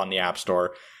their app on the App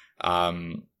Store.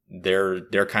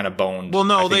 They're kind of boned. Well,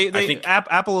 no, I think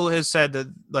Apple has said that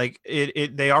like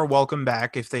they are welcome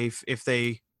back if they fix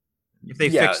the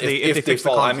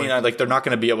I mean, like, they're not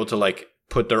going to be able to like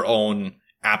put their own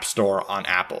App Store on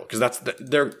Apple, because that's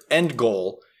their end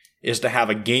goal is to have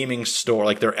a gaming store,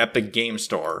 like their Epic Game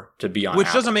Store, to be on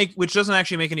Apple. Which doesn't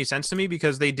actually make any sense to me,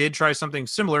 because they did try something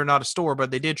similar, not a store,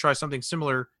 but they did try something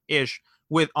similar-ish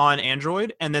on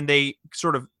Android, and then they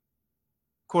sort of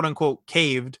quote unquote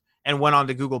caved and went on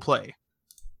to Google Play.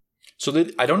 So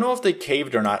I don't know if they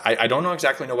caved or not. I don't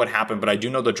exactly know what happened, but I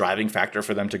do know the driving factor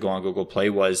for them to go on Google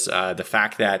Play was the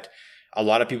fact that a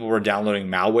lot of people were downloading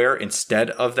malware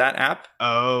instead of that app.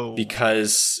 Oh.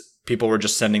 Because people were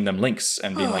just sending them links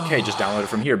and being like, hey, just download it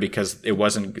from here because it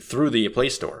wasn't through the Play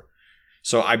Store.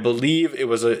 So I believe it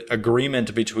was an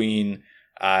agreement between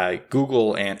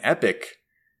Google and Epic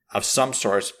of some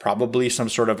sort, probably some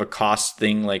sort of a cost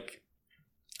thing. Like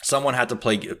someone had to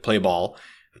play ball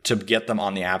to get them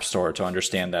on the App Store to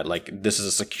understand that like this is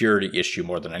a security issue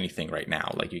more than anything right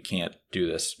now. Like you can't do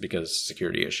this because it's a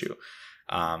security issue.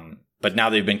 But now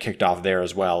they've been kicked off there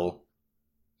as well.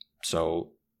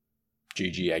 So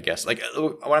GG, I guess. Like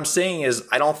what I'm saying is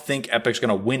I don't think Epic's going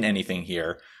to win anything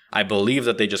here. I believe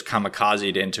that they just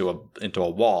kamikazed into a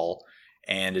wall,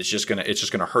 and it's just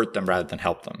gonna hurt them rather than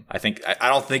help them. I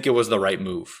don't think it was the right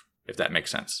move, if that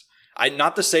makes sense.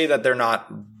 Not to say that they're not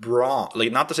wrong,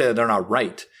 like not to say that they're not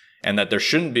right, and that there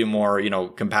shouldn't be more,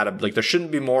 compatible. Like there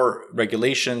shouldn't be more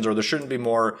regulations, or there shouldn't be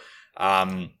more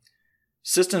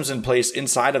systems in place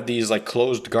inside of these like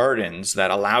closed gardens that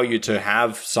allow you to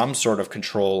have some sort of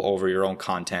control over your own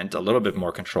content, a little bit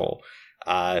more control.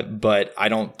 But I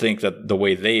don't think that the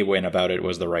way they went about it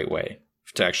was the right way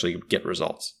to actually get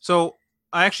results. So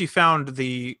I actually found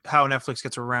how Netflix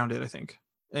gets around it, I think,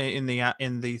 in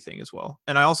the thing as well.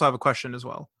 And I also have a question as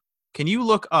well. Can you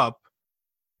look up?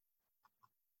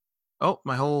 Oh,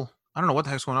 I don't know what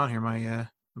the heck's going on here. My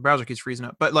browser keeps freezing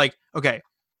up. But like, okay,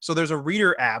 so there's a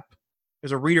reader app.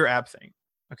 There's a reader app thing.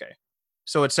 Okay,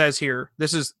 so it says here,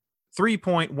 this is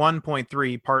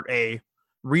 3.1.3 Part A,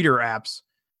 reader apps.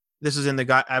 This is in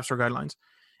the App Store guidelines.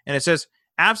 And it says,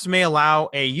 apps may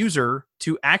allow a user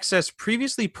to access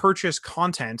previously purchased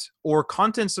content or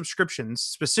content subscriptions,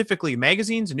 specifically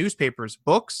magazines, newspapers,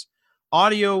 books,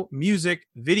 audio, music,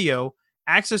 video,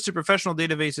 access to professional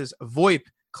databases, VoIP,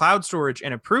 cloud storage,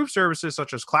 and approved services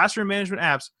such as classroom management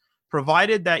apps,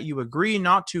 provided that you agree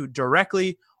not to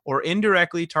directly or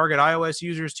indirectly target iOS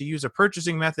users to use a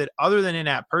purchasing method other than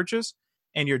in-app purchase,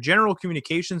 and your general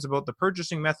communications about the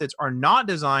purchasing methods are not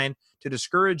designed to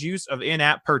discourage use of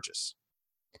in-app purchase.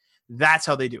 That's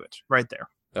how they do it, right there.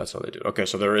 That's how they do it. Okay,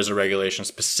 so there is a regulation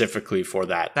specifically for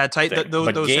that. Those type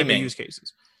of use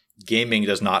cases. Gaming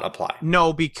does not apply.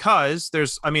 No, because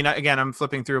again, I'm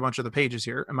flipping through a bunch of the pages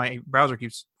here, and my browser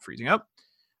keeps freezing up.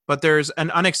 But there's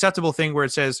an unacceptable thing where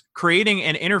it says creating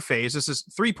an interface. This is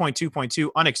 3.2.2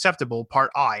 unacceptable,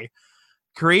 part I.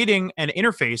 Creating an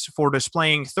interface for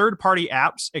displaying third-party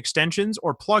apps, extensions,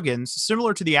 or plugins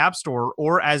similar to the App Store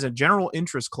or as a general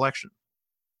interest collection.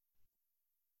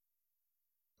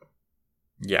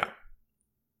 Yeah.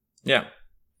 I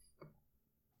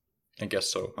guess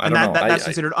so. I don't know. That's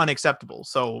considered unacceptable.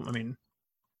 So, I mean,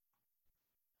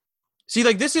 see,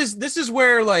 like this is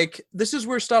where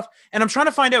stuff. And I'm trying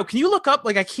to find out. Can you look up?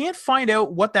 Like, I can't find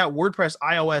out what that WordPress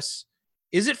iOS.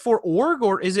 Is it for org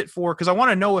or is it for? Because I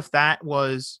want to know if that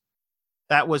was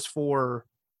for.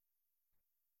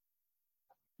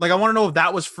 Like, I want to know if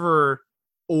that was for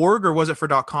org or was it for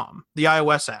 .com, the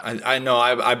iOS app. I know.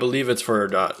 I believe it's for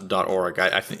 .org.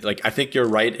 I think you're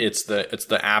right. It's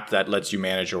the app that lets you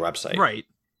manage your website. Right.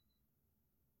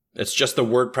 It's just the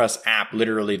WordPress app,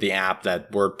 literally the app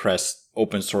that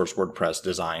open source WordPress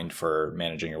designed for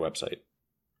managing your website.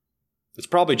 It's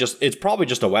probably just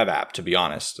a web app, to be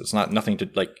honest. It's nothing to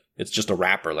like. It's just a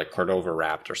wrapper, like Cordova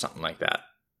wrapped or something like that.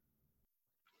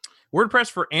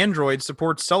 WordPress for Android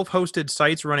supports self-hosted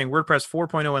sites running WordPress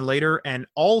 4.0 and later, and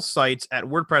all sites at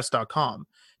WordPress.com.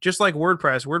 Just like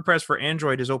WordPress for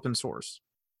Android is open source.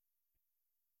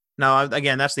 Now,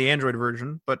 again, that's the Android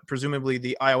version, but presumably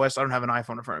the iOS, I don't have an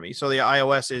iPhone in front of me, so the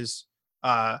iOS is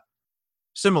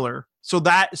similar. So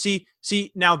that, see,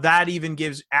 now that even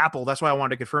gives Apple, that's why I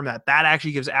wanted to confirm that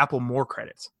actually gives Apple more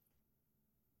credit.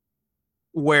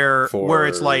 Where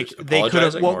it's like they could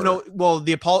have, what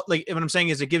I'm saying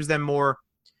is it gives them more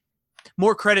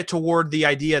credit toward the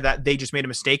idea that they just made a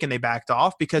mistake and they backed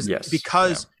off because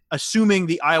assuming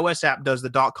the iOS app does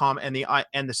the .com and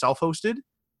the self-hosted,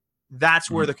 that's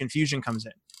where the confusion comes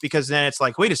in, because then it's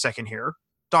like, wait a second here,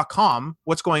 .com,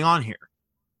 what's going on here?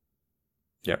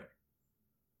 Yep.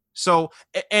 So,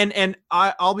 and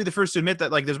I'll be the first to admit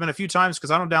that, like, there's been a few times,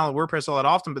 because I don't download WordPress all that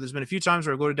often, but there's been a few times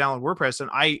where I go to download WordPress and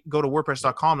I go to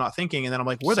WordPress.com not thinking, and then I'm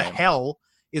like, where the hell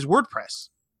is WordPress?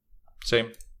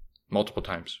 Same. Multiple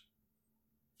times.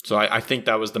 So I think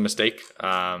that was the mistake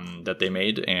that they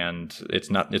made, and it's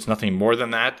nothing more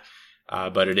than that.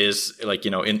 But it is, like,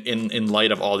 in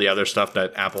light of all the other stuff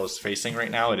that Apple is facing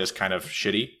right now, it is kind of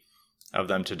shitty of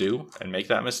them to do and make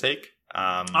that mistake.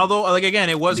 Although, like, again,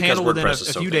 it was handled within a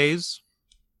few days,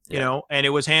 and it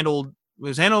was handled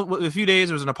within a few days.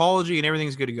 There was an apology and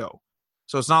everything's good to go.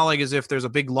 So it's not like as if there's a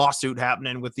big lawsuit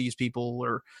happening with these people,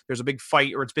 or there's a big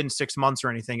fight, or it's been 6 months or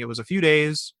anything. It was a few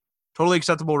days, totally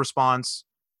acceptable response.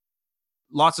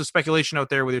 lots of speculation out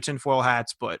there with your tinfoil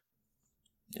hats, but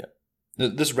yeah.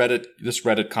 This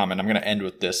Reddit comment, I'm going to end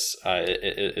with this,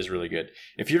 is really good.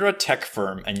 If you're a tech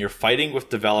firm and you're fighting with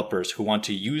developers who want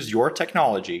to use your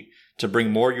technology to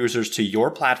bring more users to your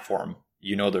platform,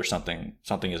 you know there's something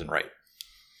isn't right.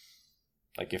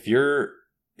 Like if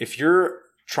you're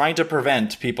trying to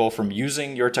prevent people from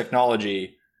using your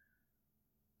technology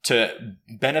to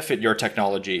benefit your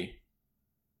technology,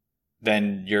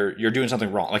 then you're doing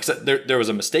something wrong. Like, so there was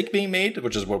a mistake being made,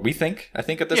 which is what we think. I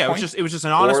think at this point, it was just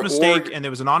an honest mistake, and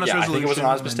there was an honest resolution. I think it was an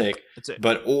honest mistake. That's it.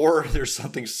 But or there's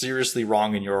something seriously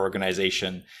wrong in your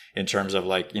organization in terms of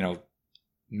like, you know,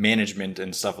 management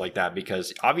and stuff like that.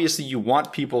 Because obviously you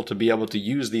want people to be able to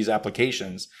use these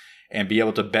applications and be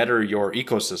able to better your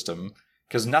ecosystem.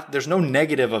 Because there's no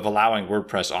negative of allowing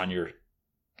WordPress on your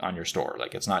store.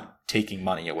 Like, it's not taking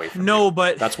money away from you. No,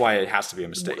 but that's why it has to be a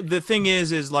mistake. The thing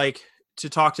is like, to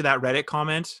talk to that Reddit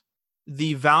comment,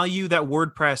 the value that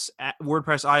WordPress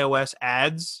iOS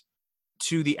adds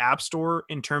to the App Store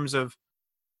in terms of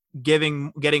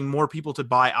getting more people to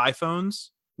buy iPhones,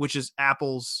 which is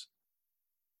Apple's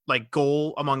like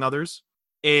goal among others,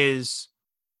 is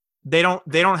they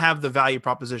don't have the value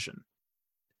proposition.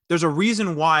 There's a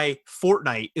reason why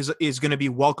Fortnite is going to be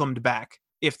welcomed back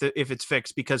if it's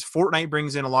fixed, because Fortnite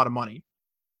brings in a lot of money,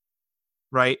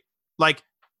 right? Like,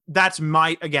 that's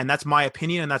my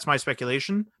opinion and that's my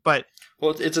speculation. But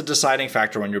well, it's a deciding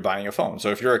factor when you're buying a phone. So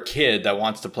if you're a kid that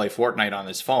wants to play Fortnite on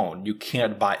his phone, you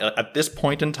can't buy at this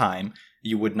point in time.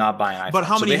 You would not buy an iPhone. But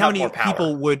how many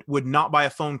people would not buy a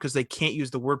phone because they can't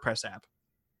use the WordPress app?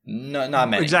 No, not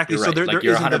many. Exactly. You're so right. there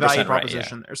isn't the value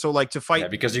proposition there. So like, to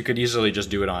fight, because you could easily just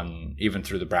do it on even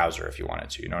through the browser if you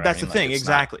wanted to. You know what I mean? That's the thing.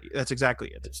 Exactly. That's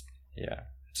exactly it.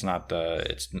 It's not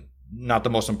the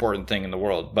most important thing in the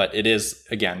world, but it is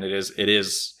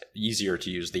easier to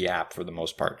use the app for the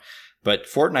most part. But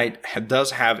Fortnite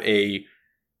does have a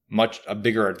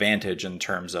bigger advantage in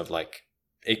terms of like,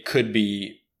 it could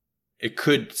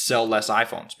sell less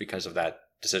iPhones because of that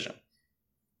decision.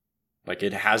 Like,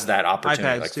 it has that opportunity.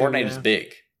 iPads like too, Fortnite is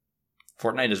big.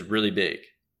 Fortnite is really big.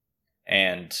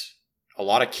 And a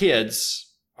lot of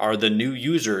kids are the new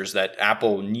users that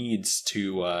Apple needs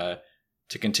to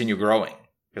continue growing.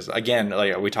 Because again,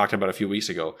 like we talked about a few weeks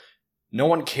ago, no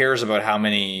one cares about how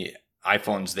many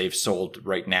iPhones they've sold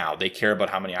right now. They care about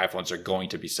how many iPhones are going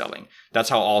to be selling. That's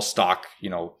how all stock,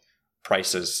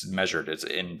 price is measured, is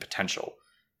in potential.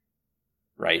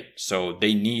 Right? So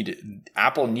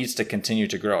Apple needs to continue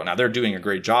to grow. Now they're doing a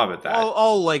great job at that.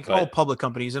 All public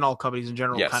companies and all companies in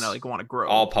general kind of like want to grow.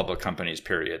 All public companies,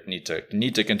 period, need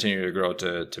to continue to grow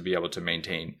to be able to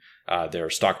maintain their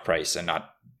stock price and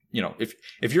not,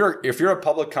 if you're a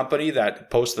public company that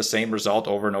posts the same result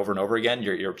over and over and over again,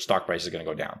 your stock price is going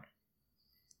to go down.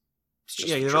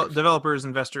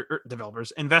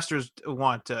 Investors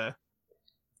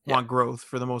want growth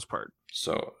for the most part.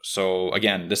 So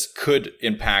again, this could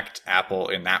impact Apple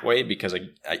in that way, because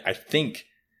I think,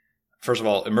 first of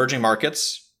all, emerging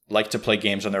markets like to play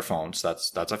games on their phones.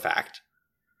 That's a fact.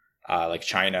 Like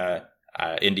China,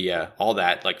 India, all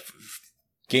that,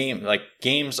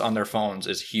 games on their phones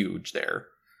is huge there.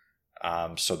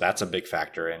 So that's a big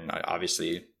factor, and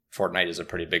obviously Fortnite is a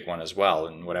pretty big one as well,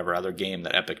 and whatever other game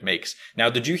that Epic makes. Now,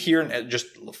 did you hear, just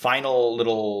final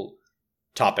little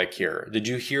topic here, did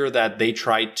you hear that they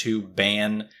tried to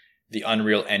ban the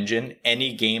Unreal Engine,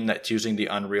 any game that's using the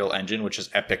Unreal Engine, which is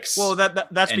Epic's? Well,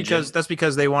 that's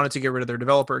because they wanted to get rid of their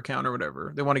developer account or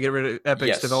whatever. They want to get rid of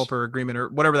Epic's developer agreement or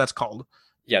whatever that's called.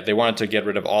 Yeah, they wanted to get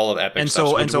rid of all of Epic's and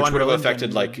stuff, which would have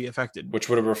affected which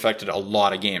would have affected a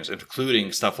lot of games,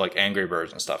 including stuff like Angry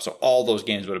Birds and stuff. So all those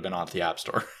games would have been off the App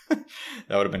Store. That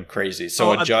would have been crazy.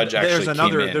 So a judge actually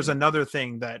came in. There's another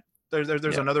thing that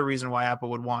there's another reason why Apple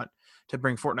would want to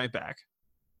bring Fortnite back.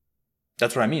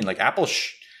 That's what I mean. Like, Apple,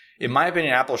 in my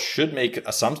opinion, Apple should make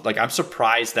I'm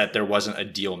surprised that there wasn't a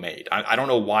deal made. I don't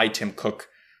know why Tim Cook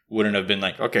wouldn't have been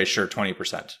like, okay, sure,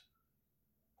 20%.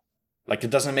 Like,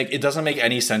 it doesn't make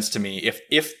any sense to me.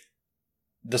 If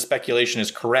the speculation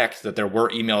is correct that there were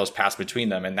emails passed between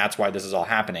them and that's why this is all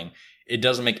happening, it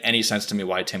doesn't make any sense to me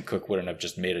why Tim Cook wouldn't have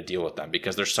just made a deal with them,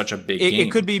 because they're such a big game.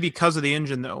 It could be because of the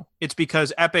engine, though. It's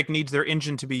because Epic needs their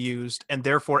engine to be used, and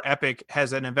therefore Epic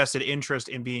has an invested interest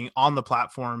in being on the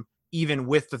platform, even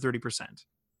with the 30%.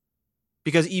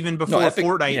 Because even before Epic,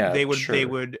 Fortnite, they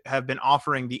would have been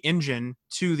offering the engine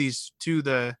to the,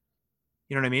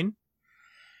 you know what I mean?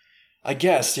 I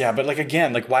guess, yeah, but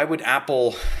why would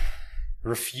Apple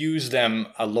refuse them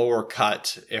a lower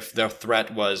cut if their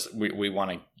threat was we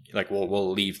want to,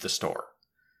 we'll leave the store?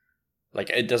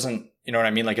 Like, it doesn't, you know what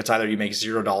I mean? Like, it's either you make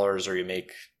 $0 or you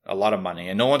make a lot of money,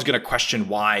 and no one's going to question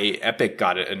why Epic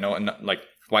got it, and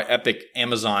why Epic,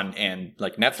 Amazon, and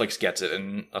like Netflix gets it,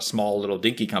 and a small little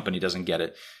dinky company doesn't get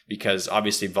it, because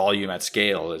obviously volume at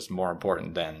scale is more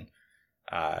important than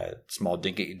small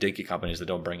dinky companies that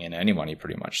don't bring in any money,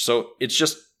 pretty much. So it's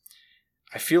just,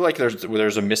 I feel like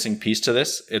there's a missing piece to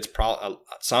this. It's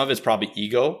some of it's probably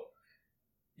ego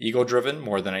driven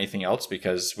more than anything else,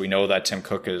 because we know that Tim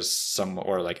Cook is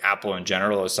or like Apple in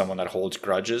general is someone that holds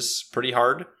grudges pretty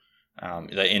hard.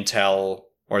 The Intel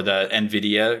or the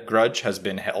Nvidia grudge has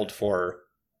been held for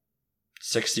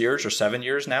 6 years or 7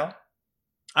 years now.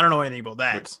 I don't know anything about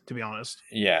that, to be honest.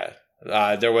 Yeah.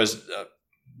 There was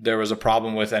a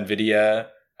problem with Nvidia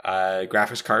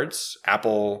graphics cards.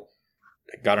 Apple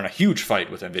got in a huge fight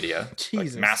with Nvidia,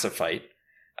 like massive fight.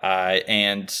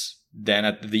 And then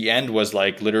at the end was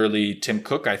like literally Tim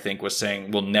Cook, I think, was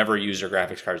saying, we'll never use your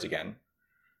graphics cards again.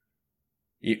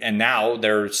 And now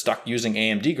they're stuck using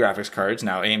AMD graphics cards.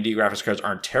 Now, AMD graphics cards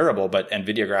aren't terrible, but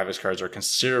NVIDIA graphics cards are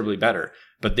considerably better.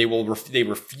 But they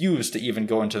refuse to even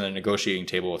go into the negotiating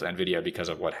table with NVIDIA because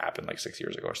of what happened like 6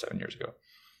 years ago or 7 years ago,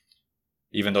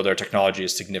 even though their technology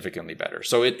is significantly better.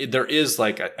 So there is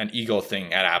like an ego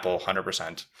thing at Apple,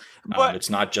 100%. But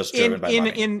it's not just driven by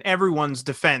money. In everyone's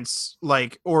defense,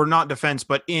 or not defense,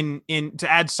 but in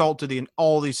to add salt to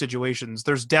all these situations,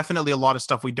 there's definitely a lot of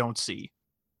stuff we don't see.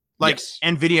 Yes.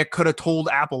 NVIDIA could have told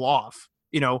Apple off,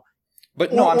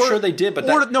 But no, I'm sure they did. But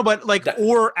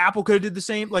or Apple could have did the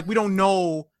same. Like, we don't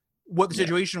know what the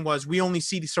situation was. We only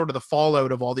see the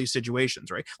fallout of all these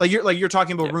situations, right? You're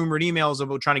talking about rumored emails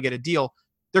about trying to get a deal.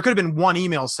 There could have been one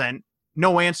email sent,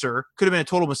 no answer, could have been a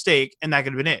total mistake, and that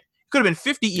could have been it. It could have been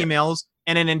 50 emails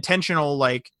and an intentional,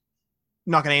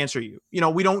 not going to answer you.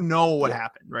 We don't know what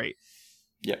happened, right?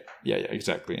 Yeah,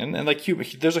 exactly. And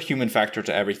there's a human factor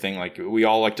to everything. Like, we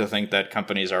all like to think that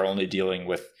companies are only dealing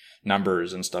with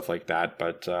numbers and stuff like that,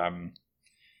 but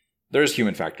there's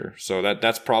human factor. So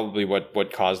that's probably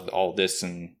what caused all this,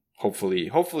 and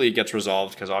hopefully it gets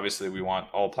resolved, because obviously we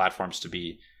want all platforms to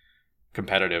be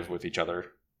competitive with each other.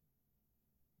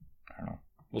 I don't know.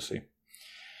 We'll see.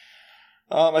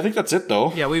 I think that's it,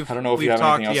 though. Yeah, I don't know if you have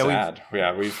anything else to add.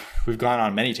 Yeah, we've gone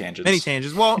on many tangents. Many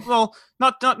tangents. Well,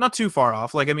 not too far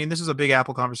off. This is a big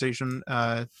Apple conversation.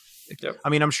 Yep. I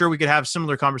mean, I'm sure we could have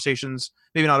similar conversations,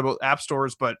 maybe not about app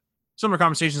stores, but similar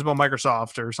conversations about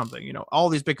Microsoft or something. All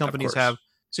these big companies have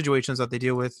situations that they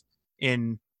deal with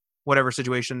in whatever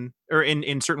situation, or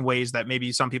in certain ways that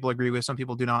maybe some people agree with, some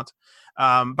people do not.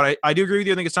 But I do agree with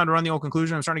you. I think it's time to run the old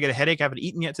conclusion. I'm starting to get a headache. I haven't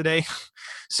eaten yet today.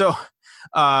 So,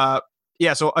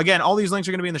 so again, all these links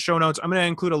are going to be in the show notes. I'm going to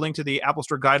include a link to the Apple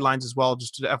Store guidelines as well,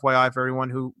 just to FYI for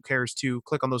everyone who cares to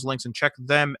click on those links and check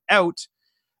them out.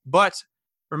 But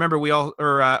remember,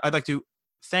 I'd like to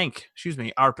thank,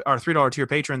 our $3 tier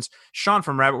patrons: Sean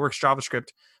from RabbitWorks JavaScript.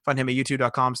 Find him at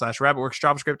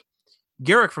youtube.com/RabbitWorksJavaScript.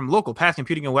 Garrick from Local Path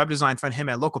Computing and Web Design. Find him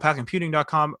at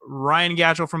localpathcomputing.com. Ryan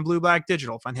Gatchell from Blue Black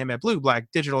Digital. Find him at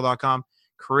blueblackdigital.com.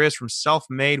 Chris from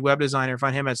Self-Made Web Designer.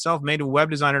 Find him at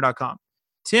selfmadewebdesigner.com.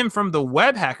 Tim from The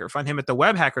Web Hacker. Find him at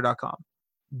thewebhacker.com.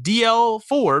 DL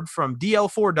Ford from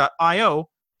dlford.io.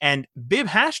 And Bib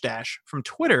Hashdash from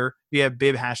Twitter via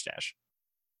Bib Hashdash.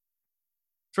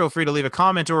 Feel free to leave a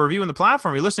comment or review on the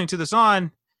platform you're listening to this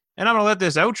on. And I'm going to let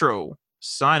this outro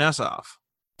sign us off.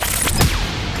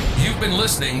 You've been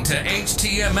listening to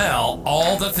HTML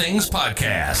All the Things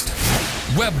Podcast.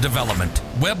 Web development,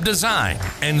 web design,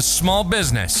 and small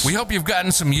business. We hope you've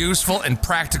gotten some useful and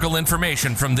practical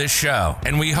information from this show.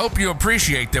 And we hope you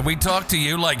appreciate that we talk to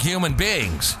you like human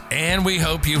beings. And we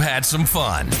hope you had some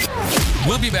fun.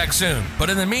 We'll be back soon. But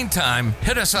in the meantime,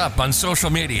 hit us up on social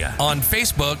media. On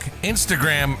Facebook,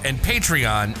 Instagram, and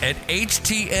Patreon at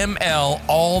HTML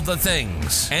All the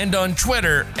Things. And on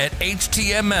Twitter at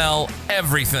HTML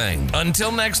Everything.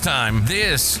 Until next time,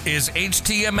 this is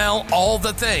HTML All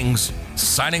the Things,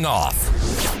 signing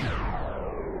off.